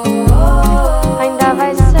 Ainda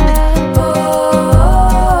vai ser.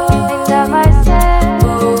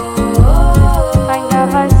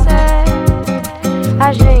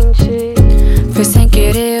 Foi sem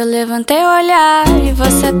querer, eu levantei o olhar e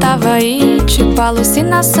você tava aí, tipo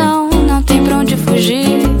alucinação, não tem pra onde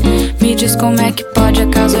agir. Me diz como é que pode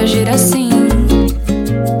acaso agir assim.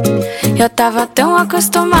 Eu tava tão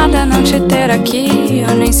acostumada a não te ter aqui.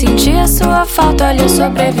 Eu nem senti a sua falta, olha, eu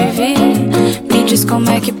sobrevivi. Me diz como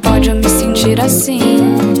é que pode eu me sentir assim.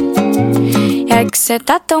 É que cê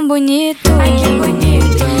tá tão bonito. Ai, que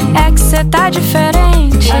bonito. É que cê tá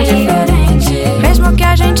diferente. Tá diferente. Mesmo que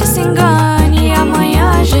a gente se engane,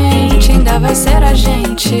 amanhã a gente ainda vai ser a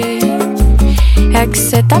gente. É que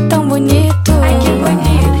cê tá tão bonito. Ai, que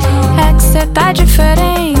bonito. É que cê tá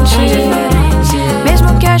diferente. Tá diferente.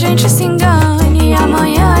 Mesmo que a gente se engane,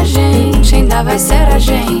 amanhã a gente ainda vai ser a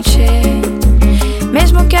gente.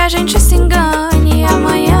 Mesmo que a gente se engane,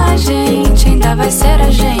 amanhã a gente ainda vai ser a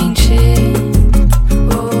gente.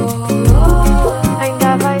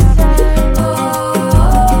 Ainda vai ser.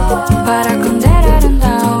 Para com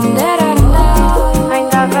derarandão, derarandão.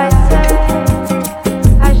 Ainda vai ser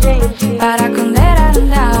a gente. Para com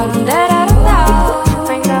derarandão, derarandão.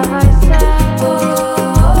 Ainda vai ser.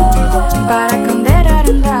 Para com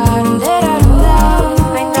derarandão, derarandão.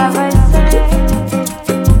 Ainda vai ser.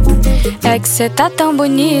 É que cê tá tão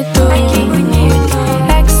bonito. Ai, que bonito.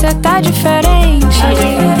 É que cê tá diferente. Tá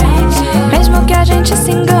diferente. Mesmo que a gente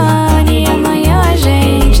se engane, amanhã a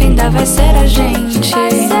gente ainda vai ser a gente.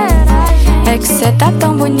 É que cê tá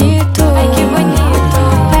tão bonito. Ai, que bonito.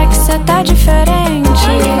 É que cê tá diferente.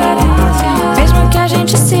 Mesmo que a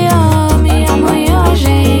gente se ame, amanhã a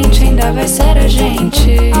gente ainda vai ser a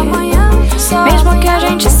gente. Mesmo que a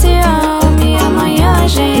gente se ame, amanhã a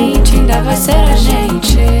gente ainda vai ser a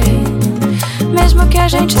gente. Mesmo que a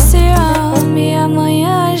gente se ame,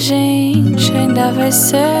 amanhã a gente ainda vai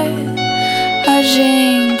ser a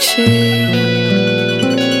gente.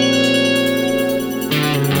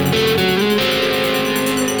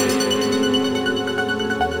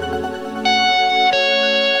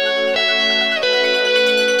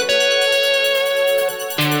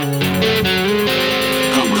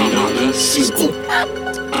 Camada 5.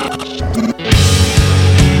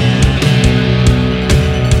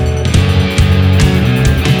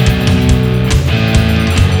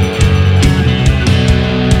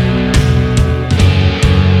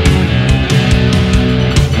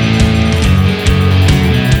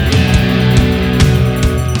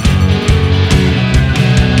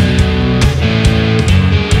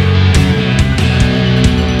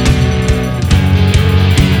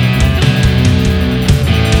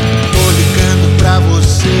 Tô ligando pra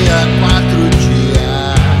você há 4 dias.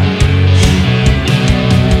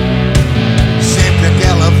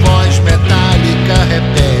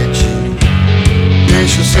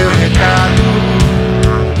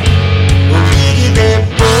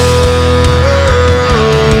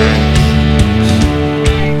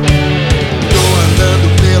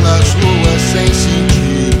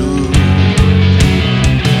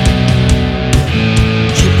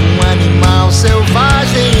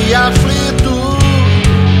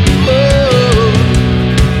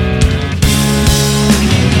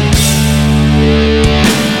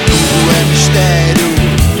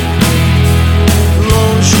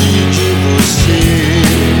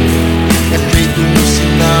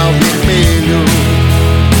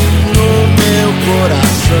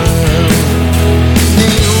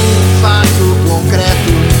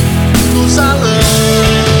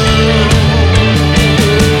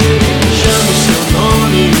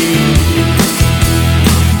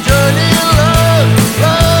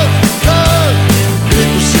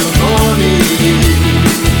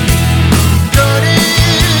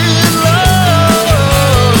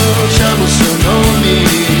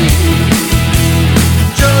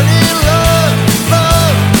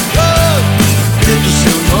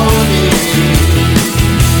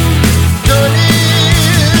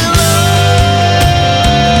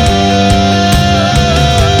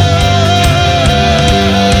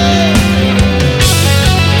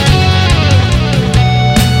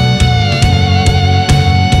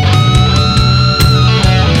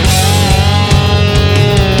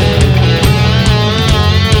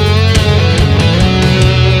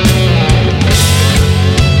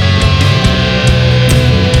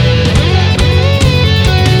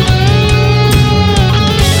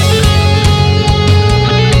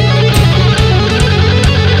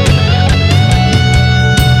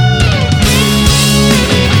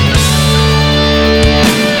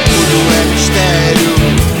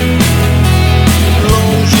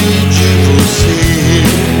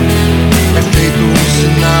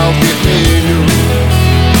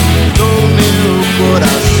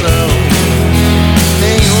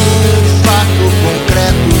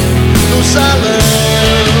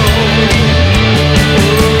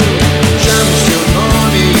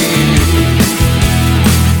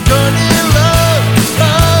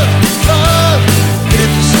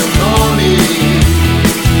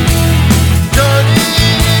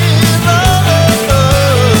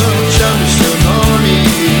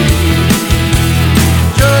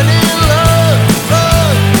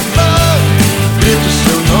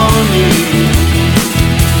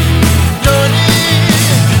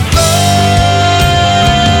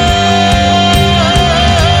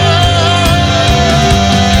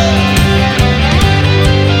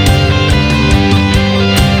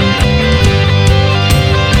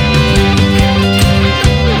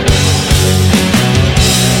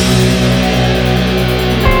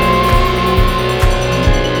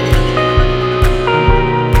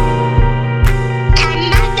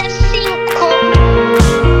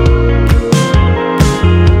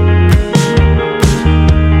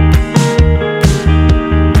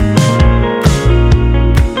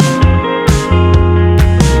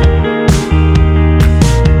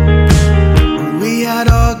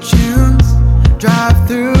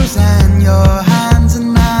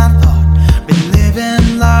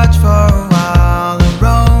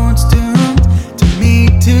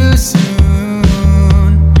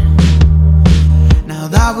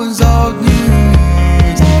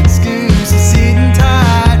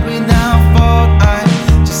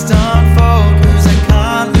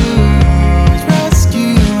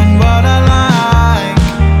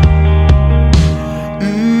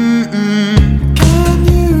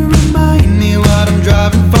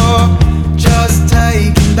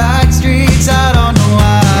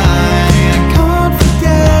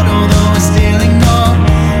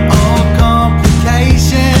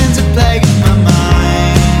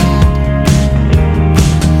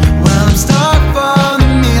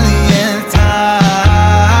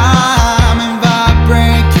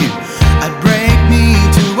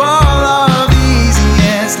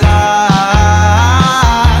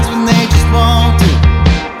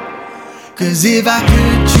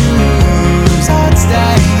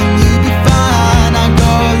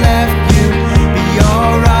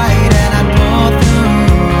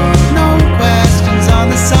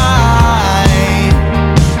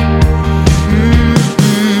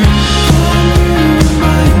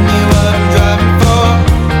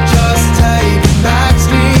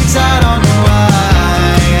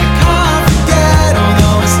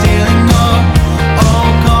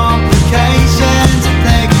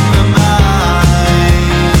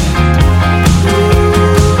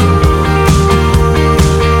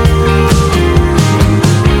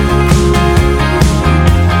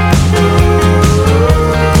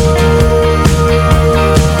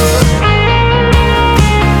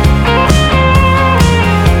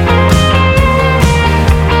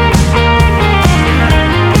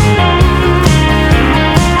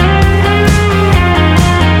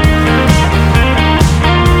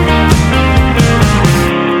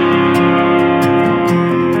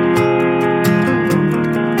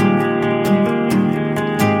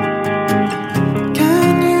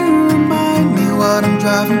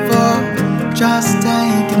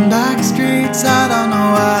 streets, I don't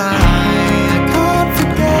know why. I can't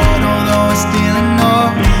forget, although I still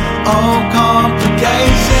ignore all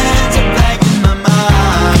complications are plaguing my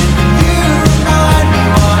mind. You remind me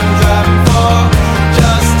what I'm driving for.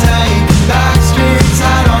 Just taking back streets,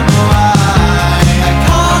 I don't know why. I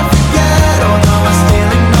can't forget, although I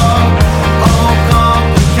still ignore all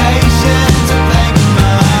complications are plaguing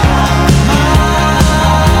my mind.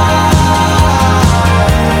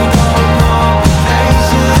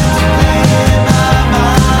 Complications are plaguing my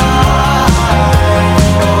mind.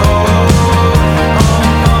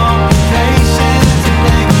 Complications are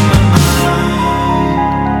plaguing my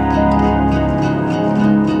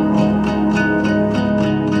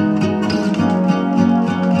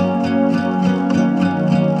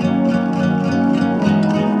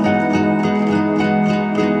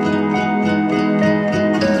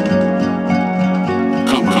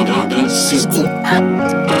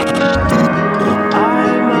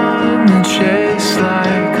I'm on the chase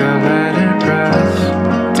like a letter press.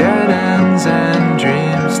 Dead ends and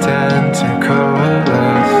dreams tend to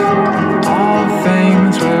coalesce. All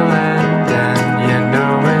things will end and you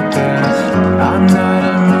know it best. I'm not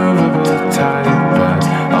a movable type, but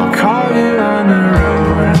I'll call you on the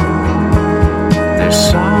road. There's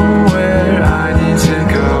somewhere I need to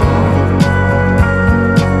go.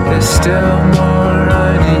 There's still more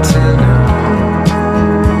I need to know.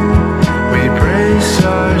 We brace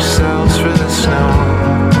ourselves for the snow.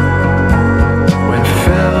 When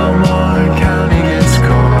Fillmore County gets cold.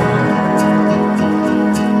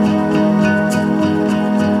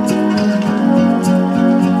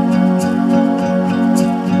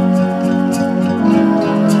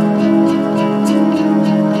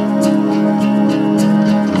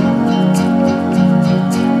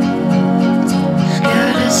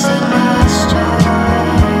 Scared it's the last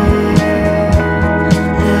time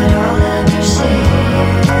that I'll ever see you.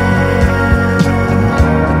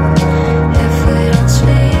 If we don't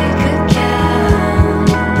speak again,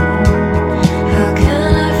 how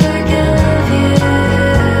can I forgive you?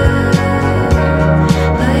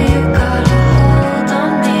 But you got a hold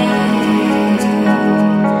on me.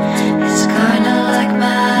 It's kinda like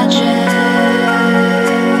magic.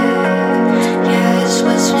 Yeah, it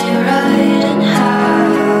splits me right in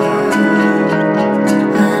half.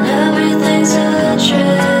 And everything's a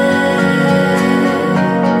trick.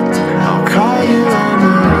 I'll call you on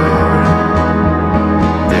the road.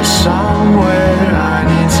 There's somewhere I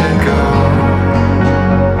need to go.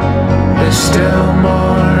 There's still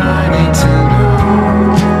more I need to know.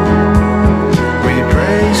 We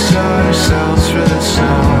brace ourselves for the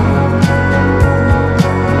snow.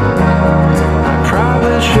 I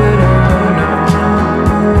probably should have known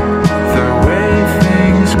the way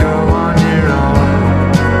things go on your own.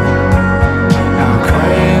 How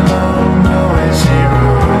gray, long, noisy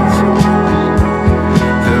roads.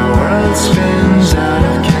 The world spins out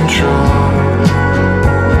of control.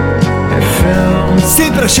 It films.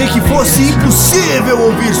 Sempre achei que fosse impossível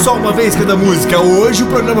ouvir só uma vez cada música. Hoje o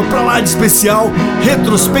programa pra lá de especial,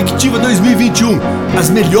 Retrospectiva 2021. As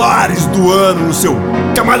melhores do ano no seu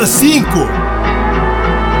Camada 5.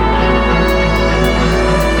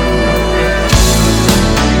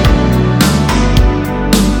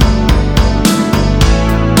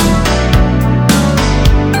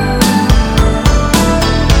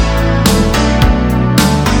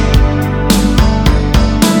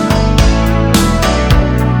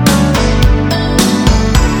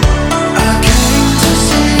 I came to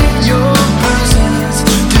see your presence.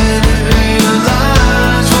 Didn't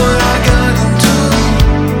realize what I got into.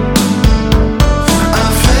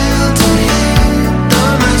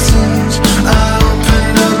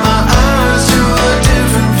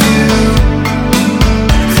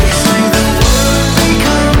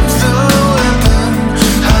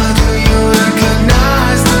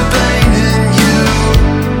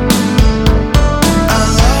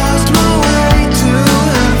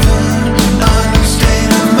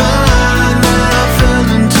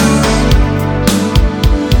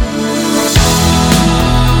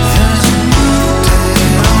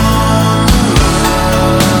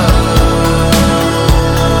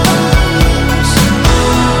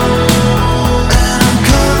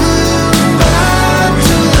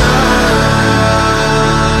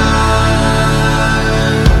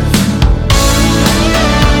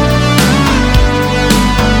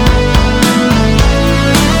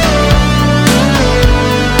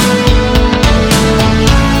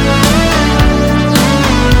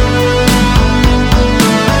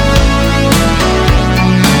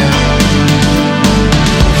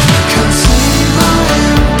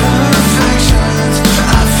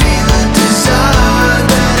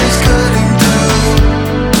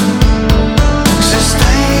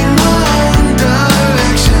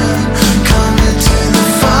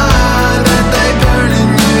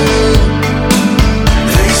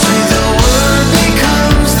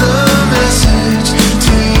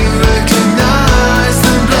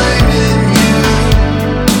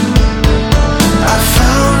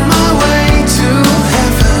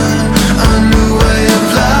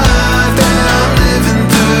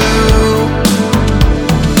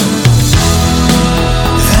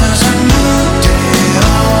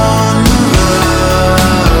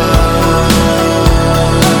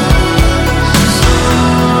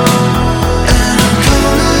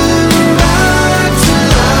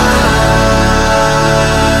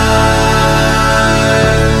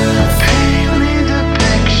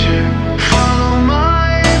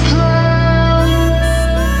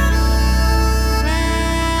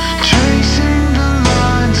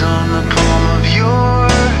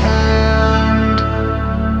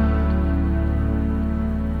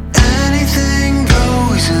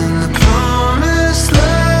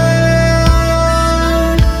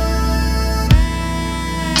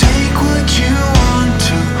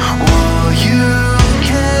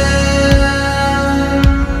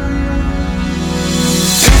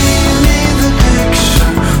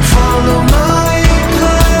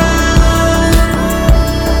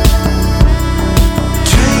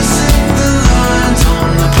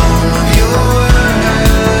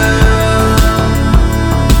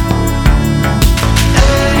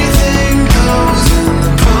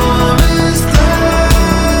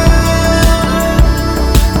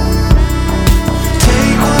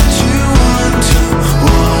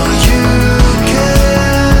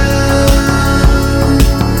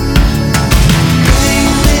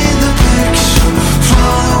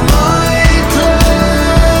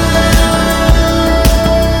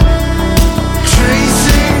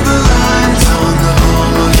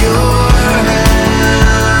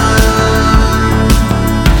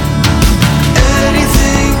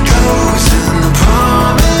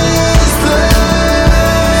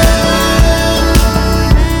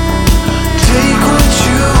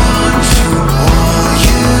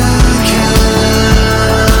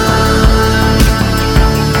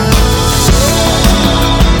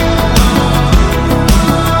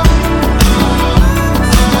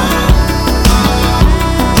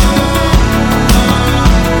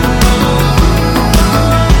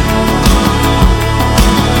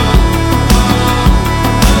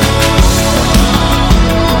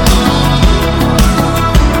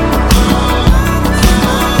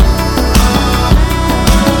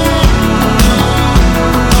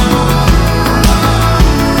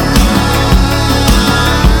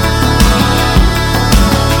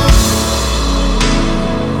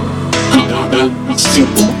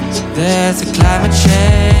 there's a climate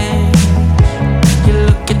change. You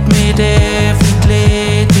look at me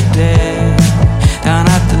differently today. Down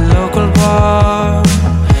at the local bar,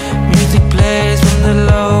 music plays from the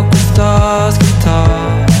local store's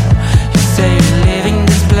guitar. You say you're leaving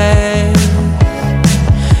this place,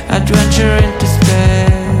 adventure into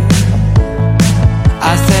space.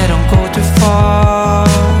 I say don't go too far.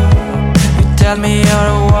 You tell me you're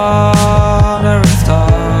a wandering star.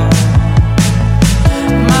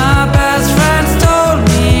 My best friends told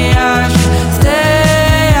me I should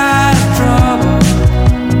stay out of trouble,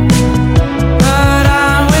 but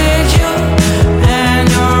I'm with you and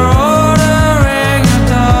you're ordering a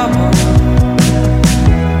double.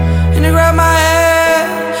 And you grab my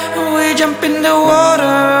hand and we jump in the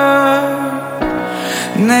water,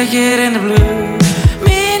 naked in the blue.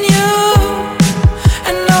 Me and you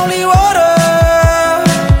and only water.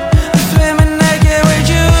 I'm swimming naked with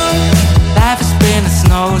you. Life has been a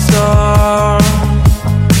snowstorm.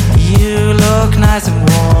 You look nice and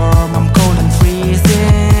warm. I'm cold and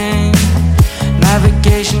freezing.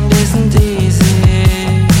 Navigation isn't easy.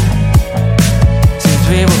 Since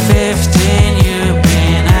we were 15, you've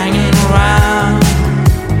been hanging around,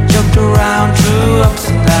 jumped around through ups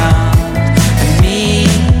and downs. And me,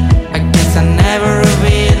 I guess I never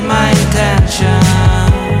revealed my intention.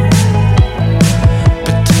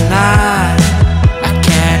 But tonight, I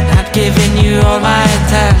can't not giving you all my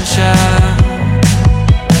attention.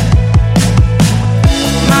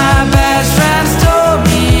 My best friends told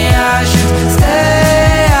me I should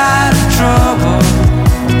stay out of trouble,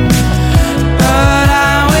 but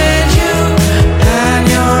I'm with you and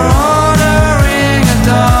you're ordering a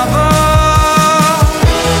double.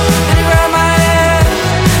 And you grab my hand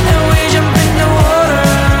and we jump in the water,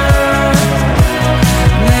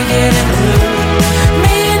 naked and blue.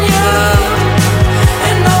 Me and you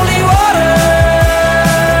and only water.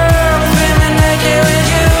 I'm swimming naked with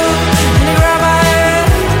you. And you grab my hand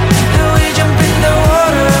and we jump in the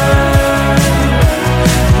water,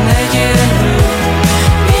 naked and blue.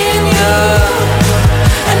 Me and you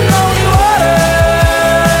and only water.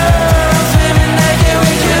 I'm swimming naked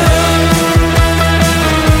with you.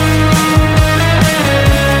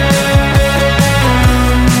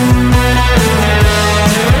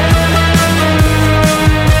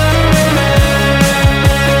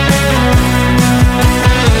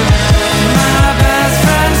 My best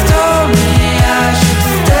friends told me I should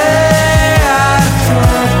stay out of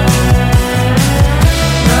trouble,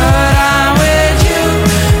 but I'm with you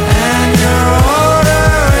and you're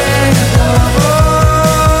ordering a double.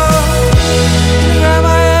 You grab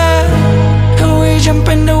my hand and we jump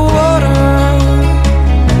in the water,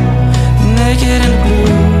 naked and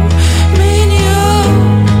blue. Me and you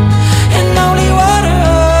and only water.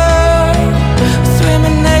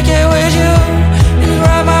 Swimming naked with you. And you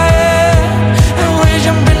grab my hand and we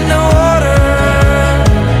jump in the water,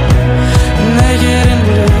 naked and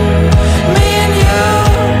blue. Me and you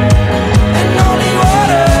and only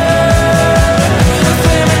water.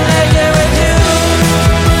 Swimming naked with you.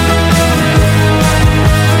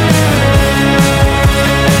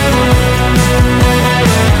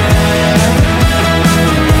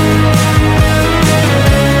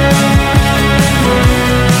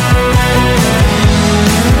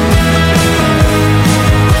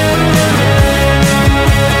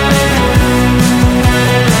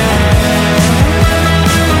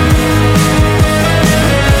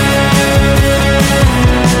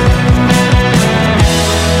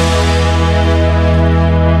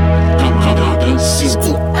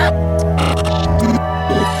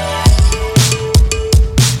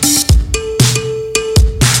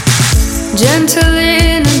 Gentle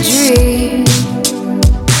in a dream,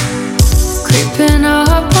 creeping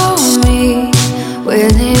up on me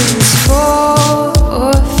when it's 4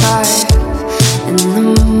 or 5 in the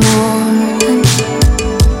morning.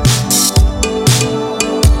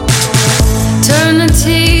 Turn the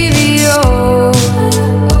TV on,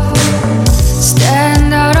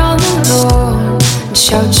 stand out on the lawn and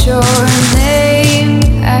shout your name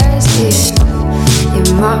as if you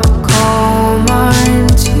might call mine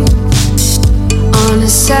too. On a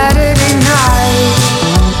Saturday night,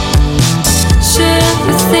 shouldn't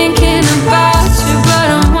be thinking about you, but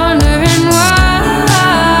I'm wondering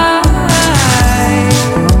why. I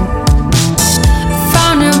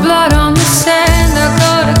found your blood on the sand, I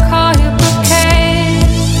gotta call you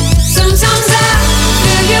bouquet.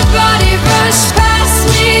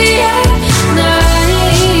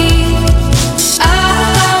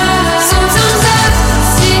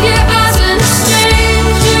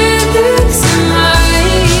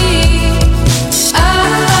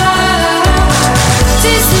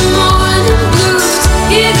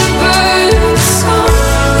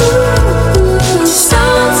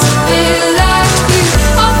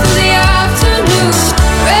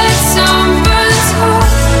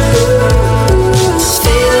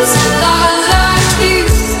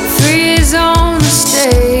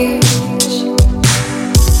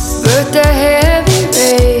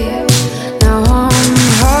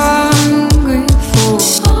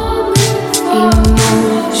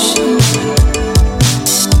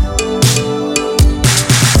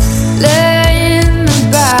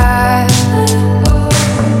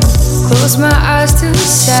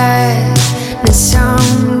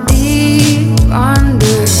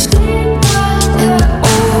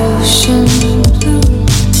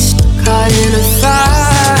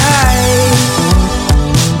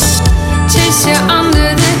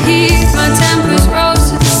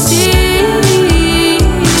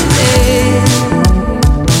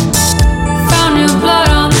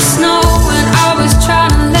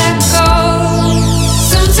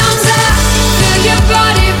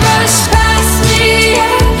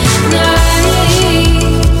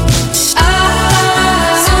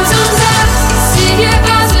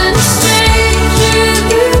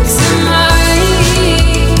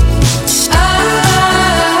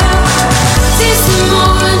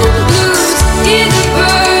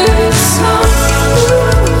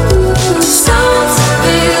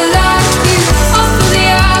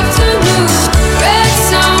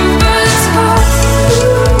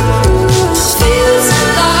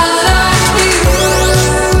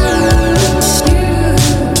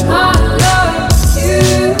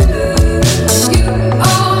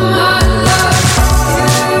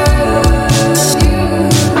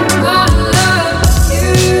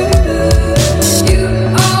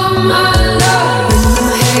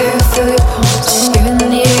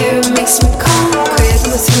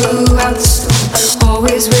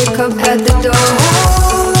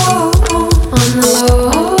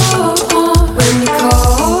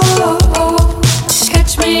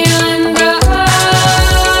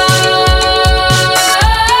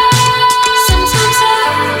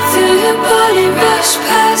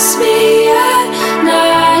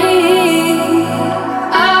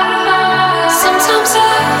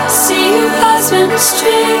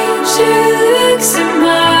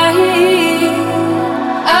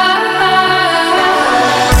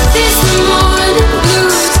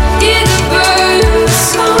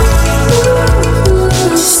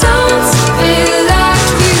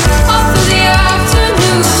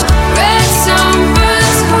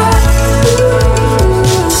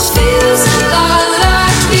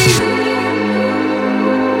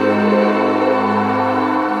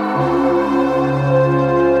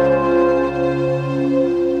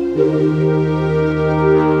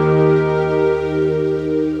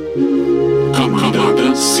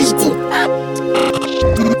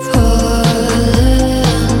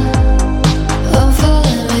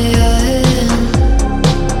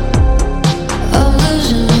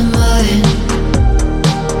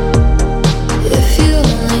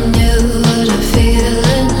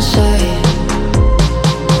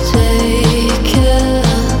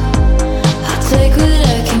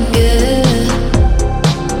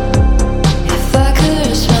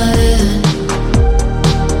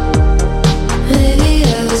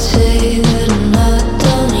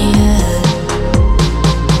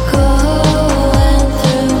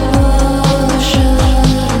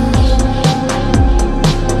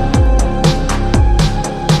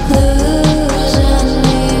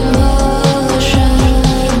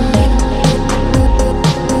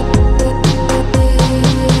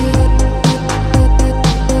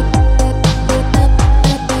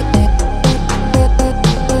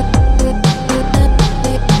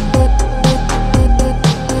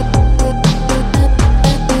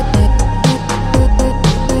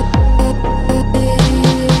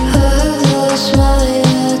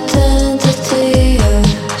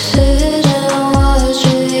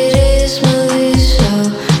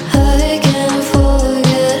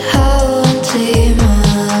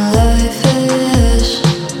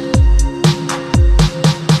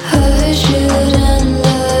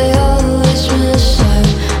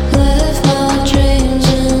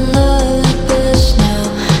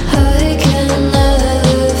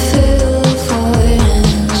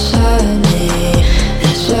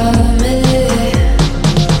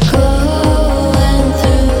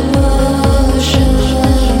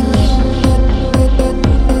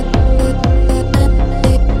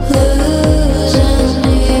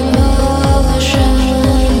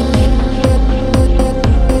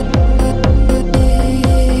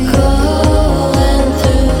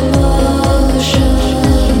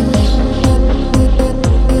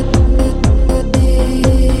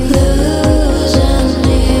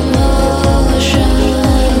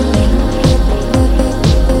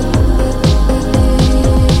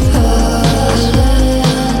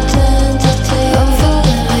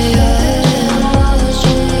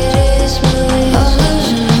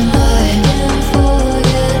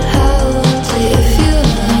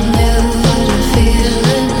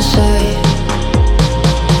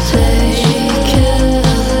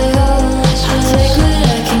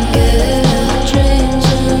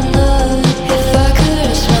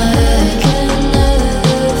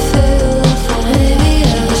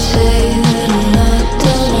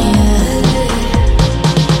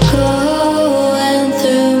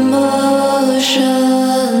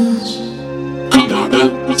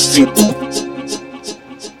 Losing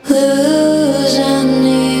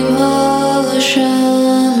emotion.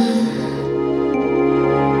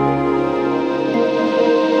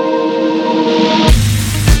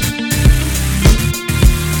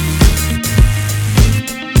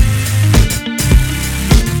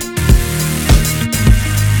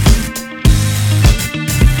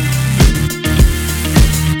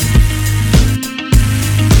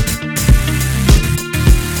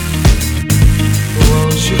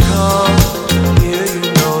 Won't you come? Here you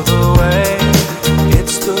know the way.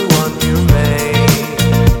 It's the one you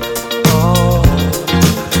made. Oh,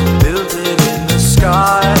 build it in the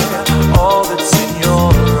sky. All that's in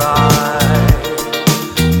your eye.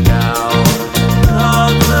 Now,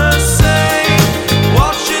 not the same.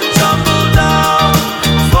 Watch it tumble down,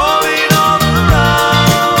 falling all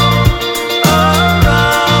around,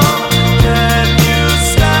 around. Can you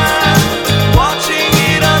stand watching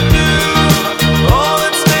it undo? All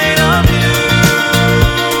that's made of you.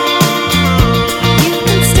 You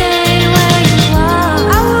can stay where you are.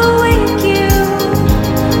 I will wake you.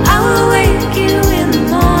 I will wake you in the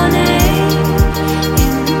morning.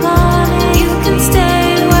 In the morning. You can stay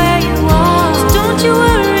where you are. So don't you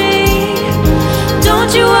worry.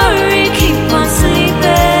 Don't you worry. Keep on sleeping.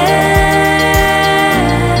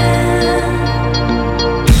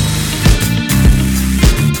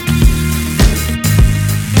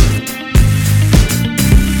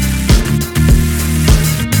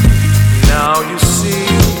 Now you see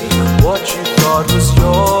what you thought was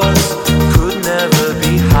yours could never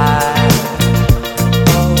be had.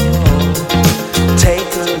 Oh, take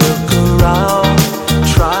a look around,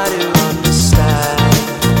 try to understand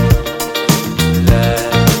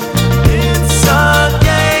that it's a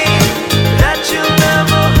game that you'll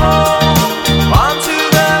never hold on to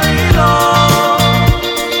very long.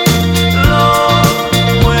 Long,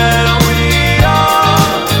 where we are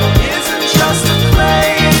isn't just a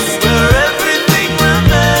place where everything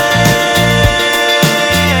remains.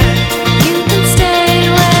 You can stay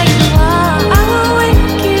where you are. I will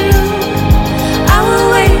wake you. I will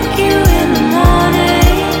wake you in the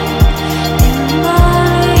morning. In the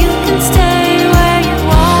morning. You can stay where you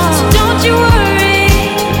are. So don't you worry.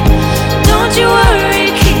 Don't you worry.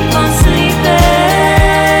 Keep on sleeping.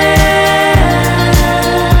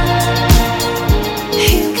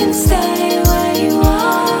 You can stay where you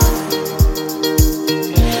are.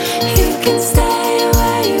 You can stay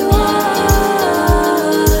where you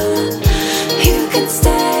are. You can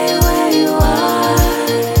stay where you are.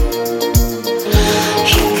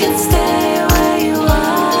 You can stay where you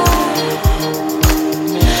are.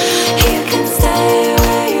 You can stay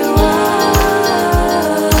where you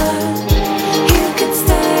are. You can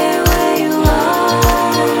stay where you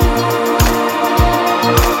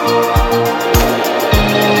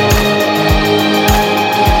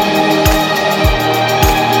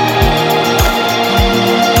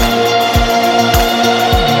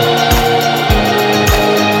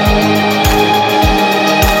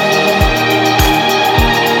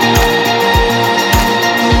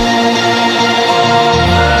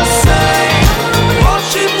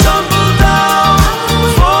Watch it tumble down,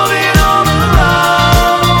 falling all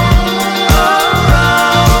around,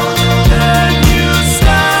 around. Can you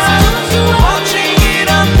stand watching it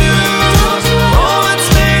undo? All that's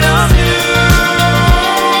made of you.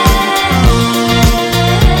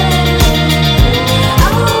 I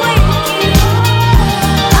will wake you.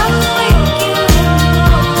 I will wake you in the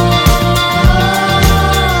morning.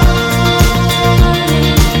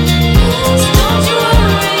 So don't you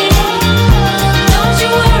worry. Don't you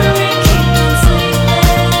worry. Keep on sleeping.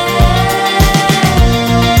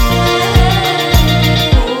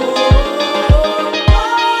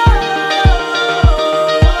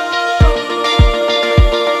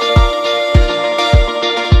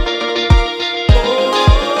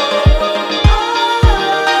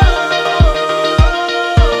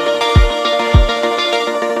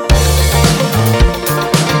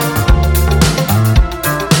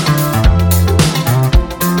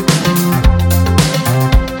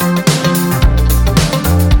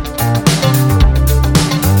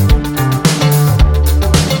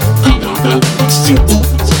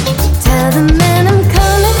 Tell the men I'm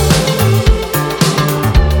coming.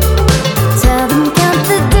 Tell them count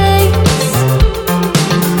the days.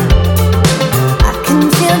 I can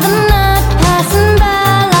feel the night passing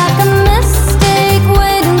by like a mistake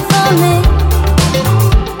waiting for me.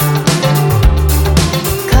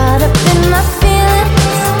 Caught up in my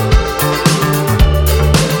feelings.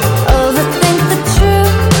 Overthink the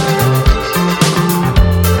truth.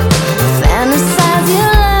 Fantasize you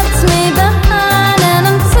left me behind.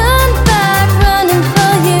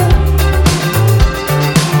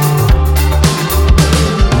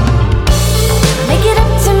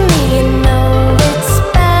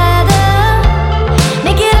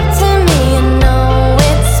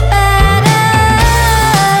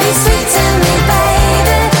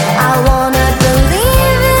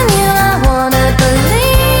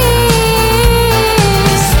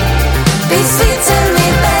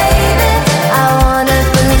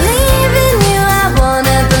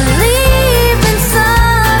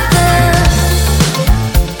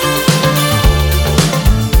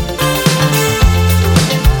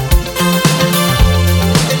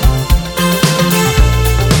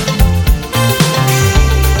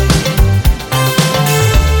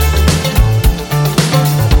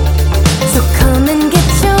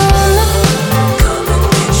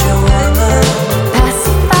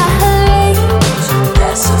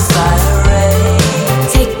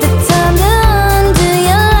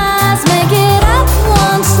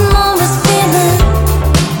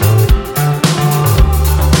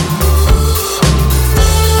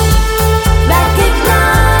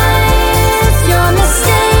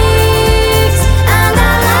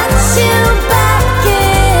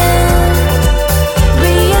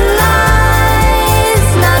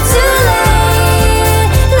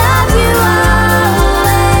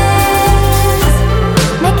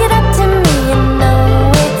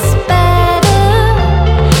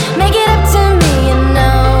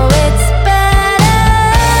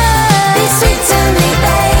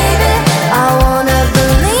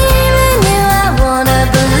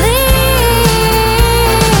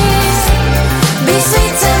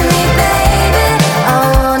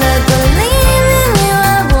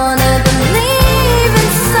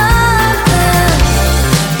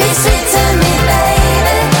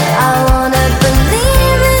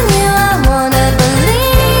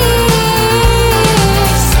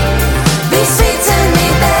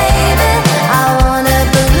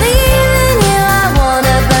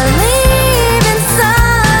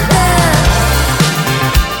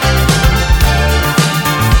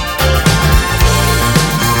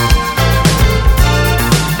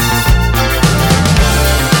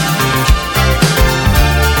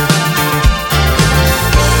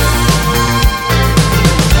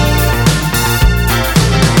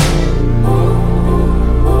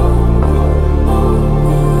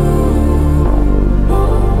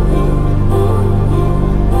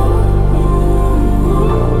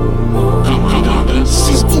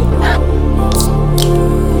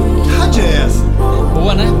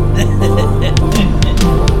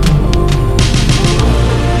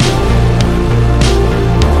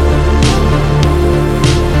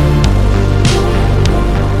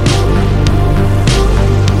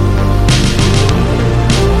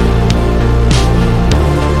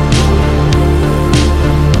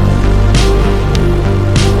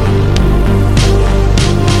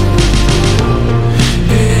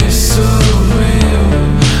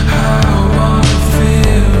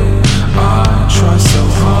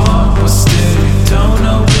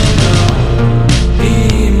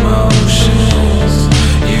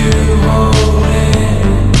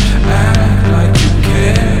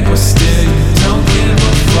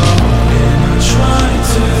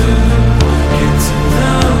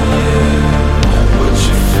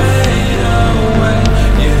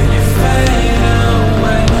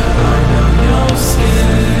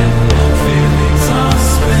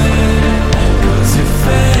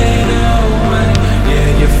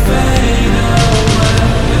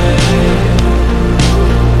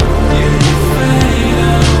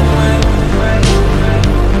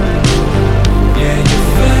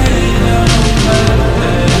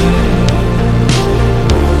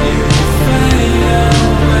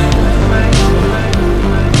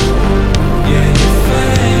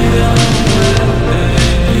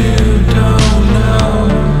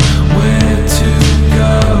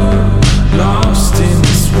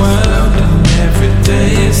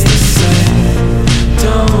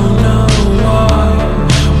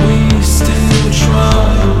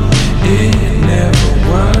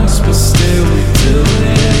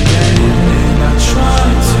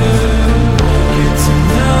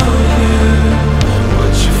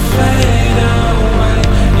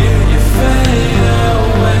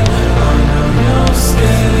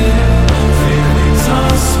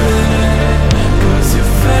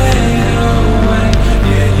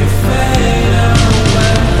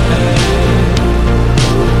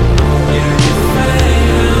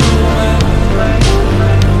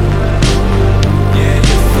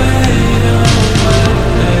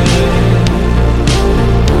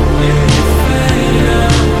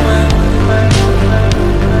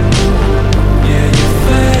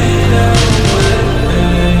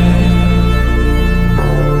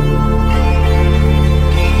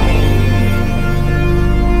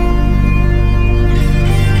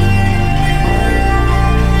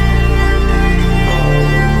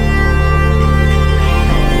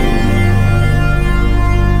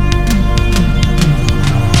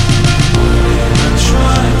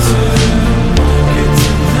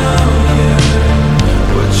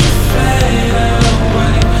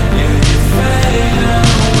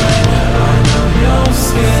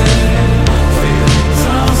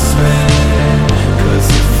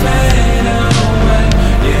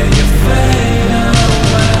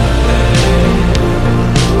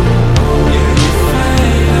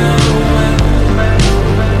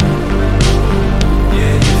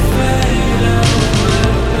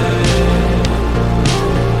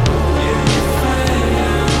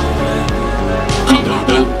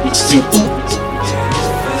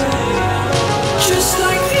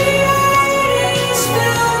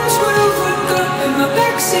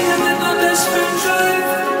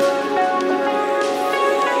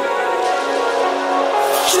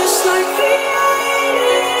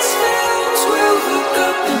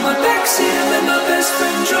 backseat and let my best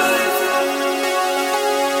friend drive.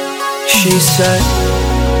 She said,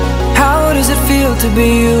 how does it feel to be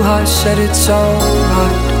you? I said it's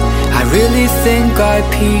alright. I really think I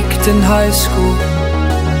peaked in high school.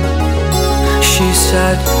 She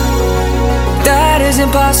said, that is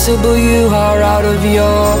impossible, you are out of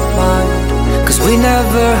your mind, 'cause we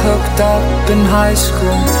never hooked up in high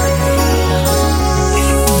school.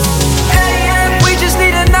 We just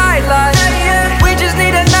need a night like, we just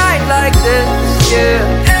need a night like this, yeah.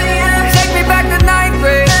 Take me back to ninth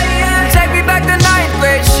grade, take me back to ninth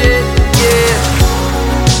grade shit, yeah.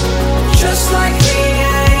 Just like the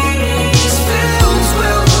 80s films,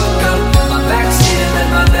 we'll hook up in my backseat and let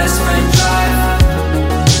my best friend drive.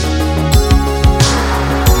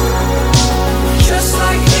 Just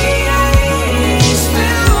like the 80s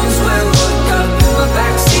films, we'll hook up in my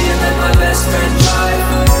backseat and let my best friend drive.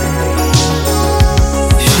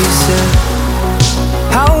 She said,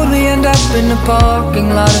 how would we end up in a parking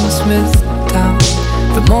lot in Smithtown?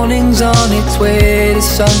 The morning's on its way to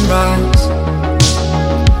sunrise.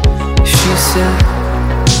 She said,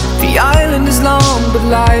 the island is long, but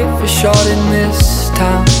life is short in this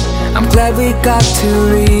town. I'm glad we got to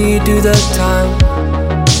redo the time.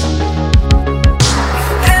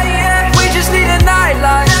 We just need a night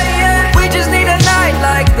like, we just need a night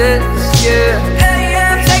like this, yeah.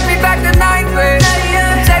 Take me back to ninth grade,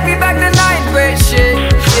 take me back to ninth grade shit,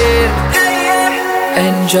 yeah.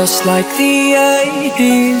 And just like the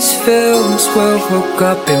 80s films, we'll hook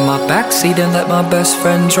up in my backseat and let my best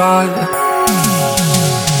friend drive.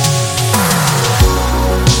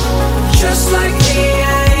 Just like the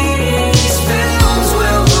 80s films,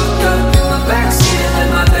 we'll hook up in my backseat and let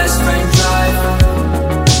my best friend drive.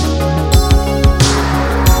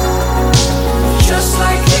 Just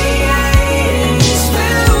like the 80s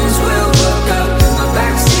films, we'll hook up in my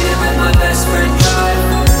backseat and let my best friend drive.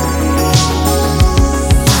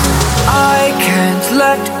 I can't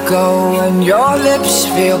let go when your lips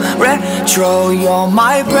feel retro. You're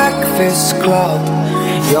my breakfast club,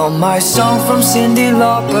 you're my song from Cyndi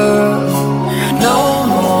Lauper. No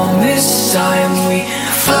more miss time, we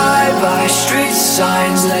fly by street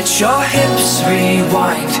signs. Let your hips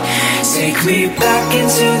rewind, take me back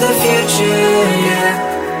into the future, yeah.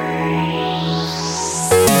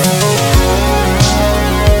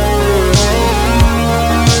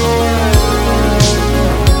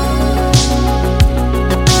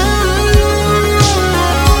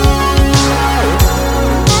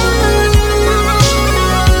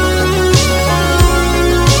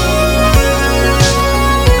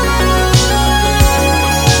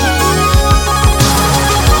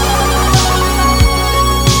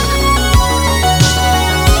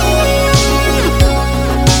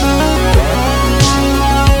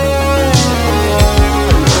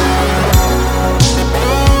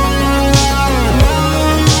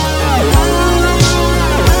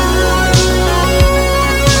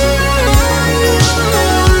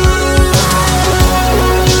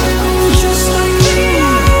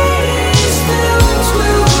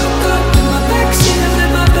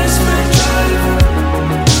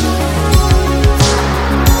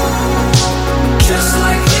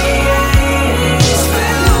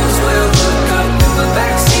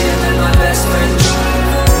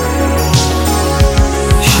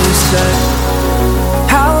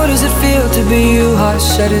 I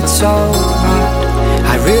said it's alright.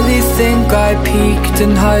 I really think I peaked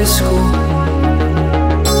in high school.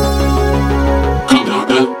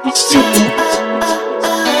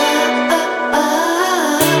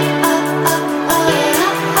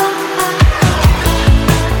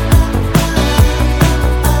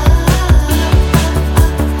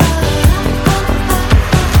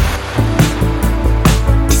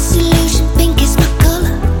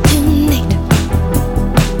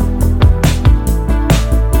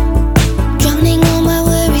 Drowning all my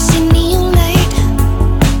worries in neon light.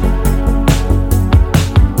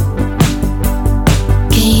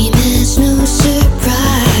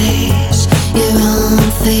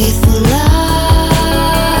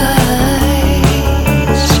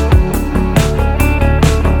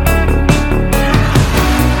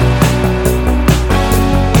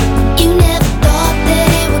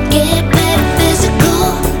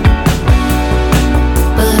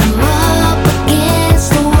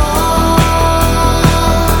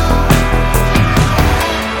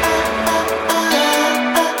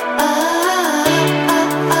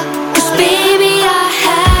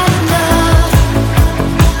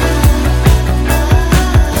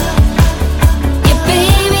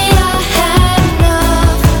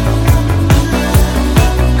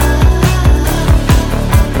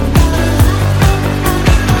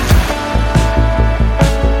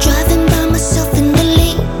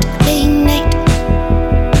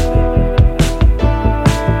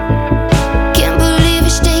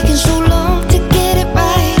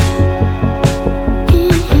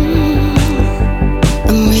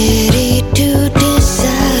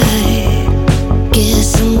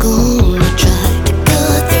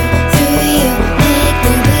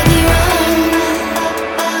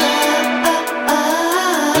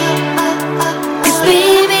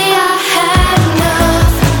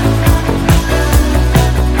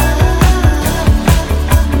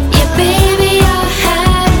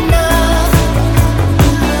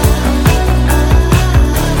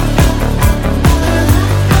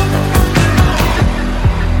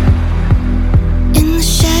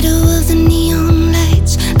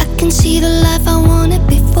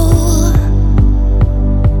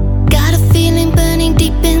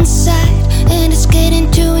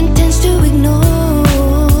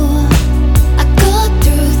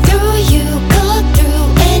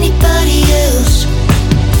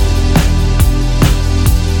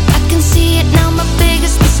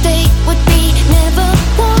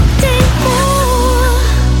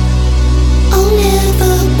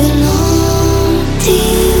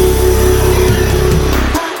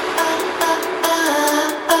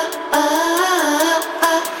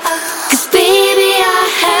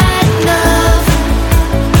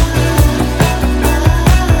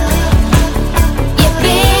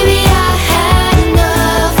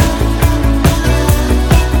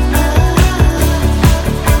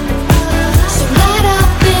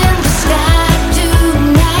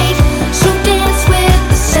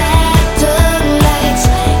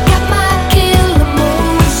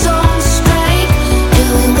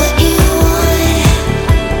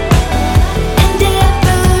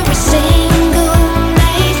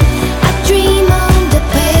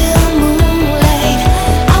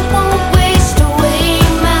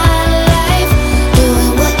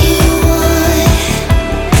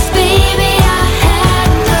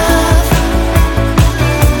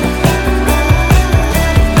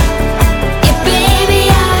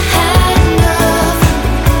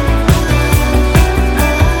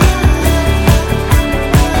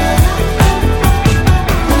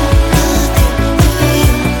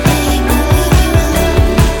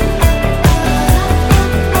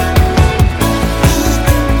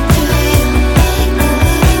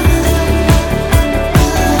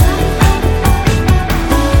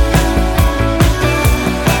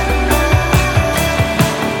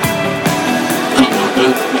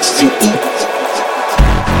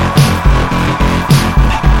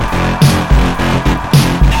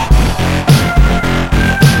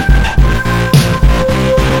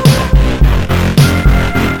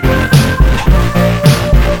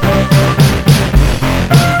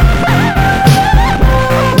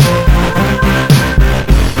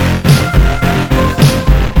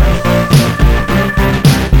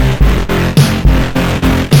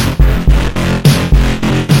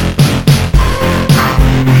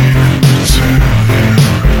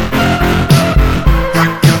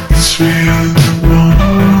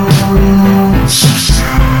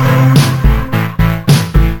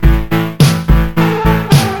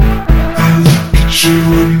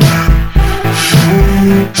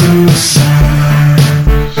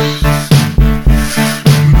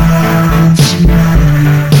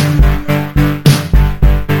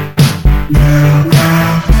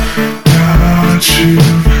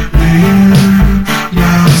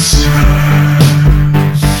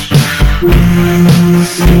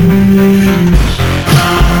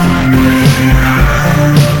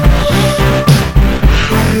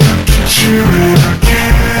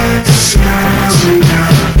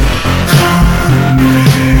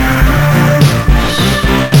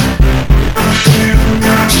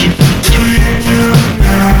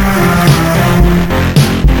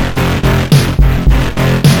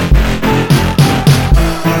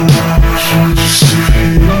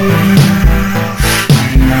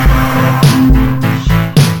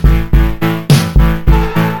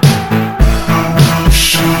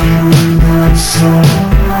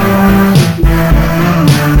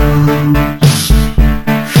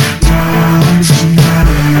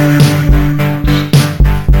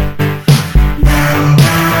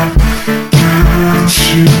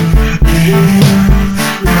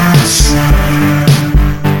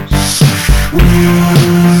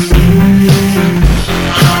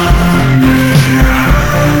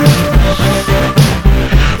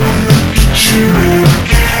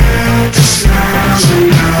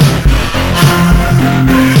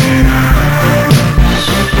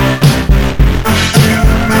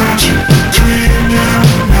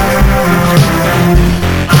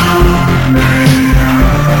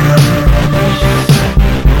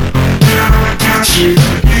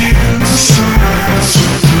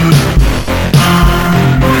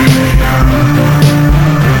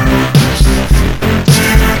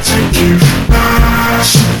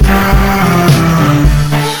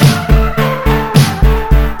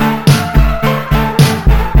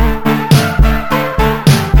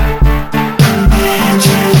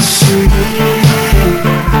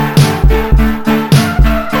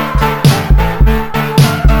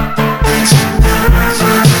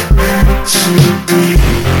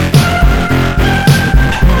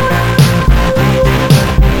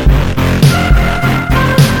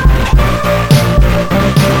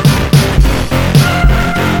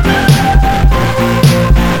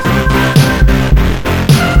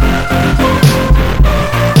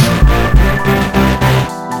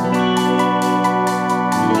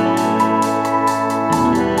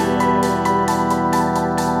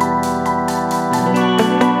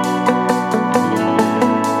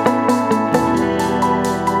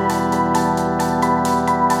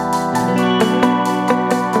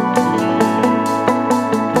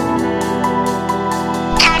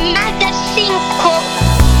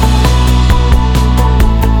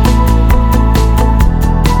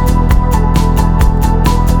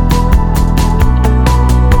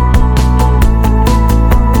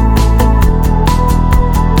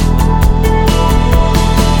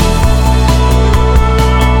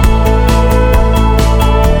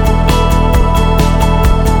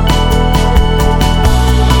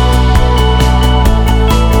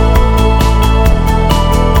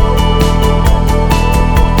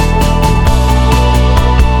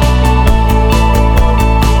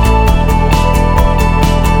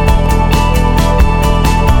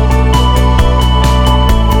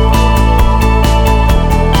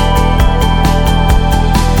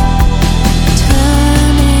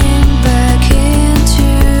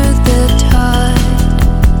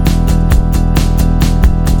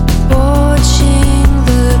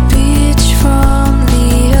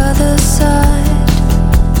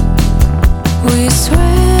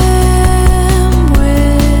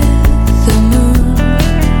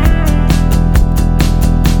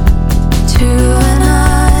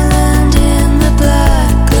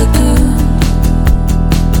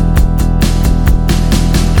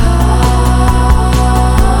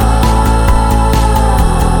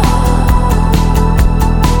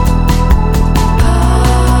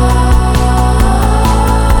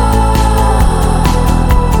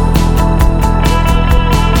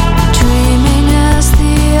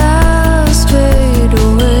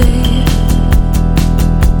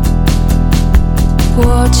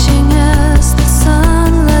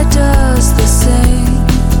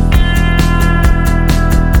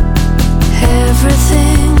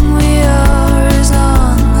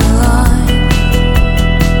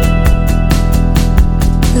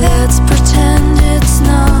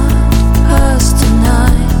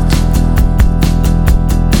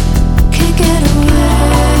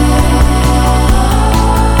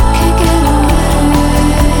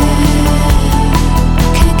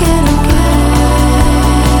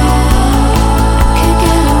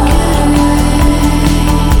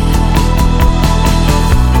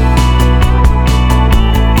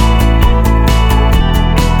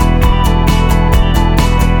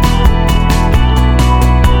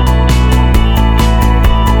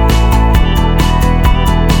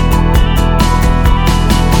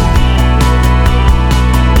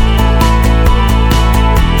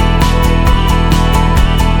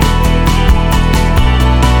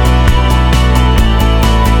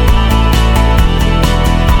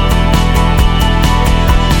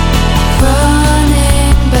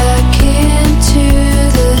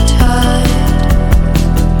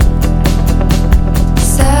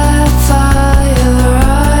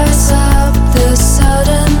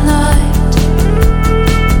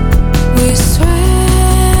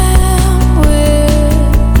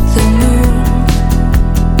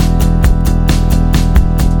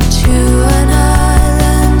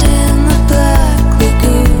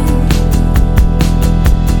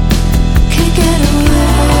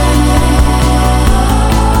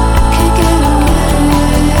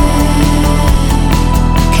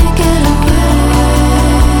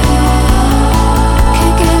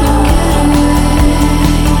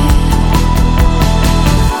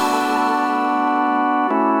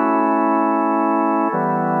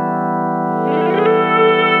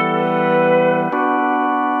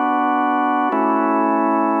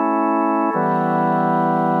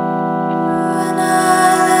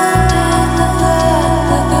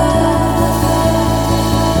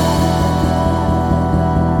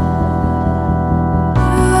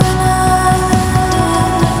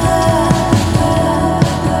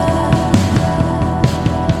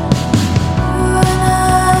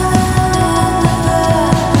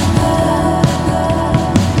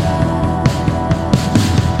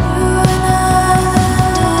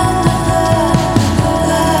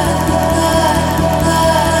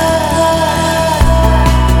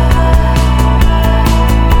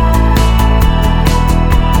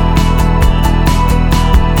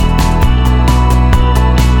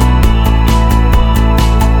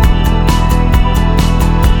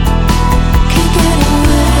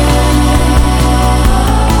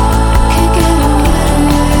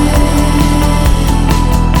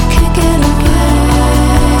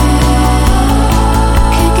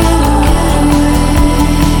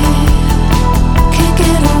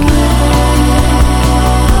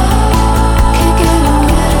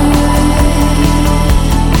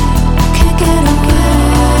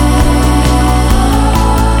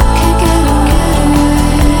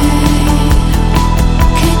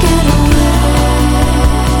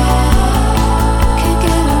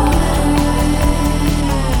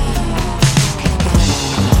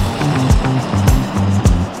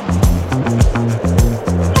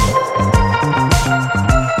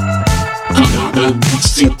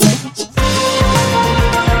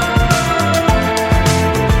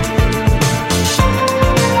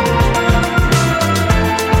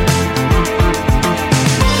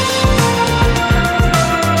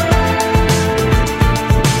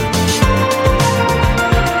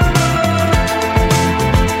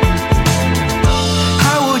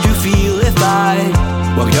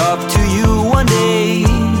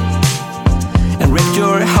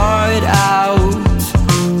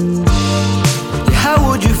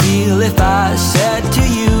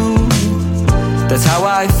 That's how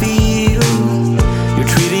I feel. You're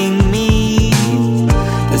treating me.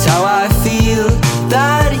 That's how I feel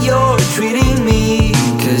that you're treating me.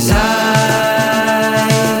 'Cause I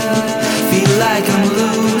feel like I'm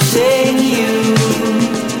losing you.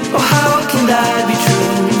 Oh, how can that be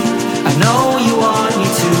true? I know you want me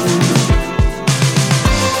to.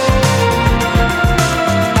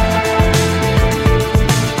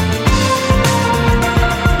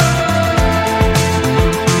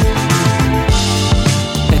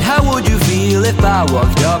 And how would you feel if I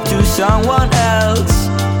walked up to someone else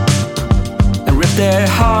and ripped their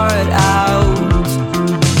heart out?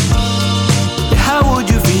 How would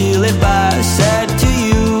you feel if I said to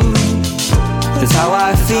you, that's how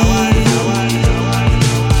I feel?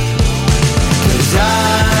 'Cause I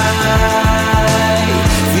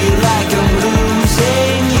feel like I'm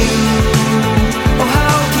losing you. Oh,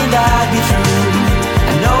 how can that be true?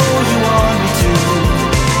 I know you want me to.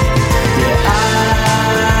 Yeah, I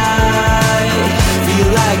feel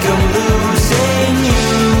like I'm losing you.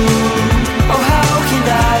 Oh, how can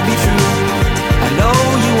that be true? I know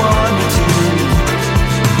you want me to.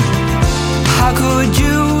 How could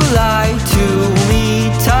you lie to me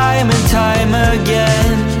time and time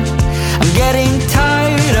again? I'm getting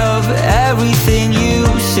tired of everything you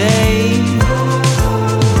say,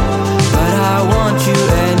 but I want you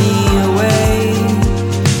anyway.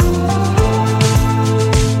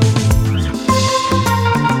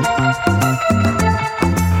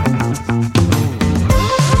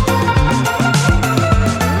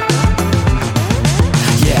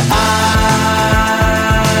 Yeah, I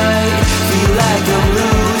feel like I'm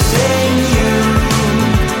losing you.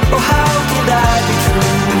 Oh, how can that be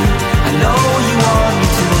true? I know you want me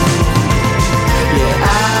to. Yeah,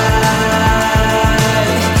 I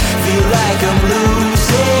feel like I'm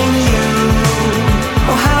losing you.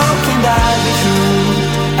 Oh, how can that be true?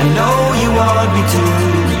 I know you want me to.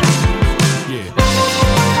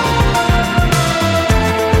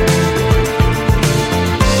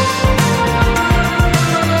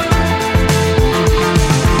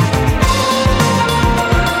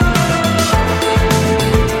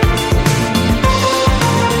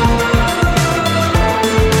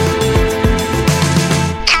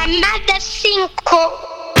 Camada 5.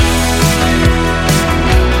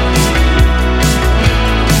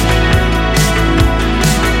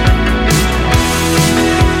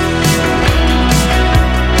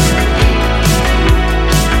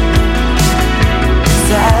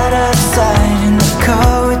 Sat outside in the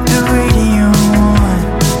car with the radio on,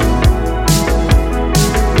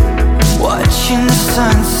 watching the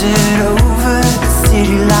sunset over the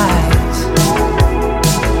city lights.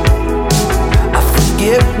 I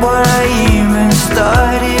forget what I even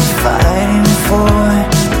started fighting for.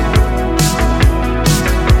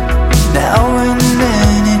 Now and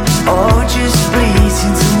then it all just bleeds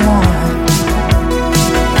into one.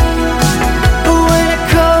 But when I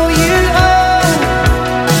call you up,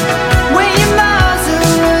 when you're miles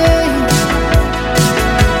away,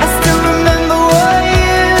 I still remember what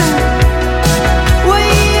you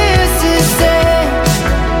used to say.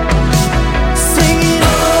 Singing,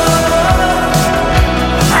 oh,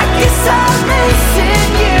 I guess I'm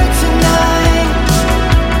missing you tonight.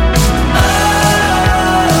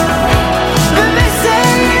 But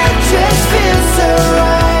missing you just feels so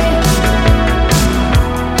right.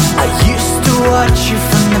 I used to watch you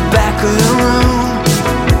from the back of the room.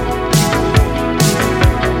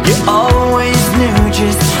 You always knew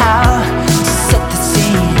just how to set the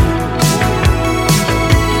scene.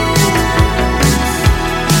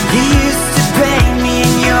 You used to paint me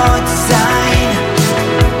in your design.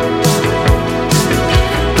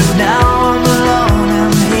 But now I'm alone,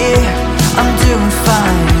 I'm here, I'm doing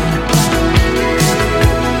fine.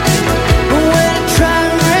 But when I try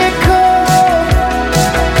and recall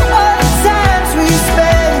all the times we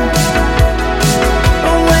spent,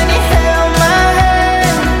 when you held my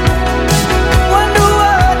hand, wonder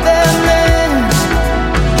what that meant.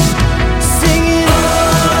 Singing, oh,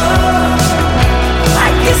 I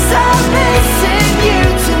guess I'm missing you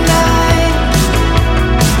tonight.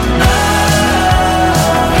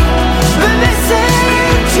 But missing you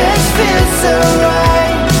just feels so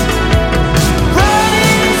right. Running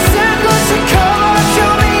in circles to come on,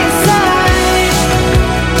 show me a sign.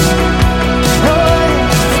 Oh,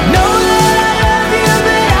 know that I love you,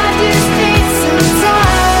 but I just need some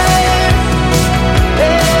time.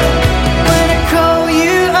 Yeah, when I call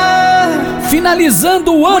you up, Finalizando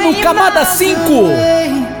o ano Camada 5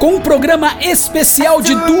 com um programa especial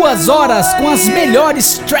de 2 horas com as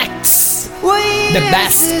melhores tracks. The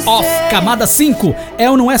Best of Camada 5 é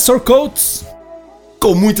ou não é, Sir Coates?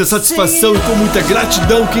 Com muita satisfação e com muita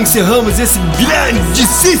gratidão que encerramos esse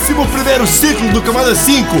grandíssimo primeiro ciclo do Camada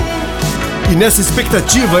 5. E nessa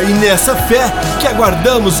expectativa e nessa fé que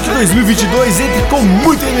aguardamos que 2022 entre com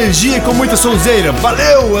muita energia e com muita sonzeira.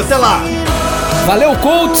 Valeu, até lá! Valeu,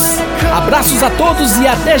 Colts! Abraços a todos e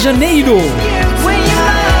até janeiro!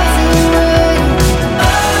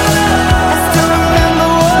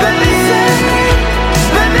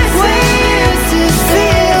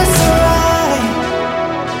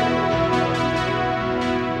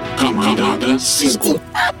 Camada 5.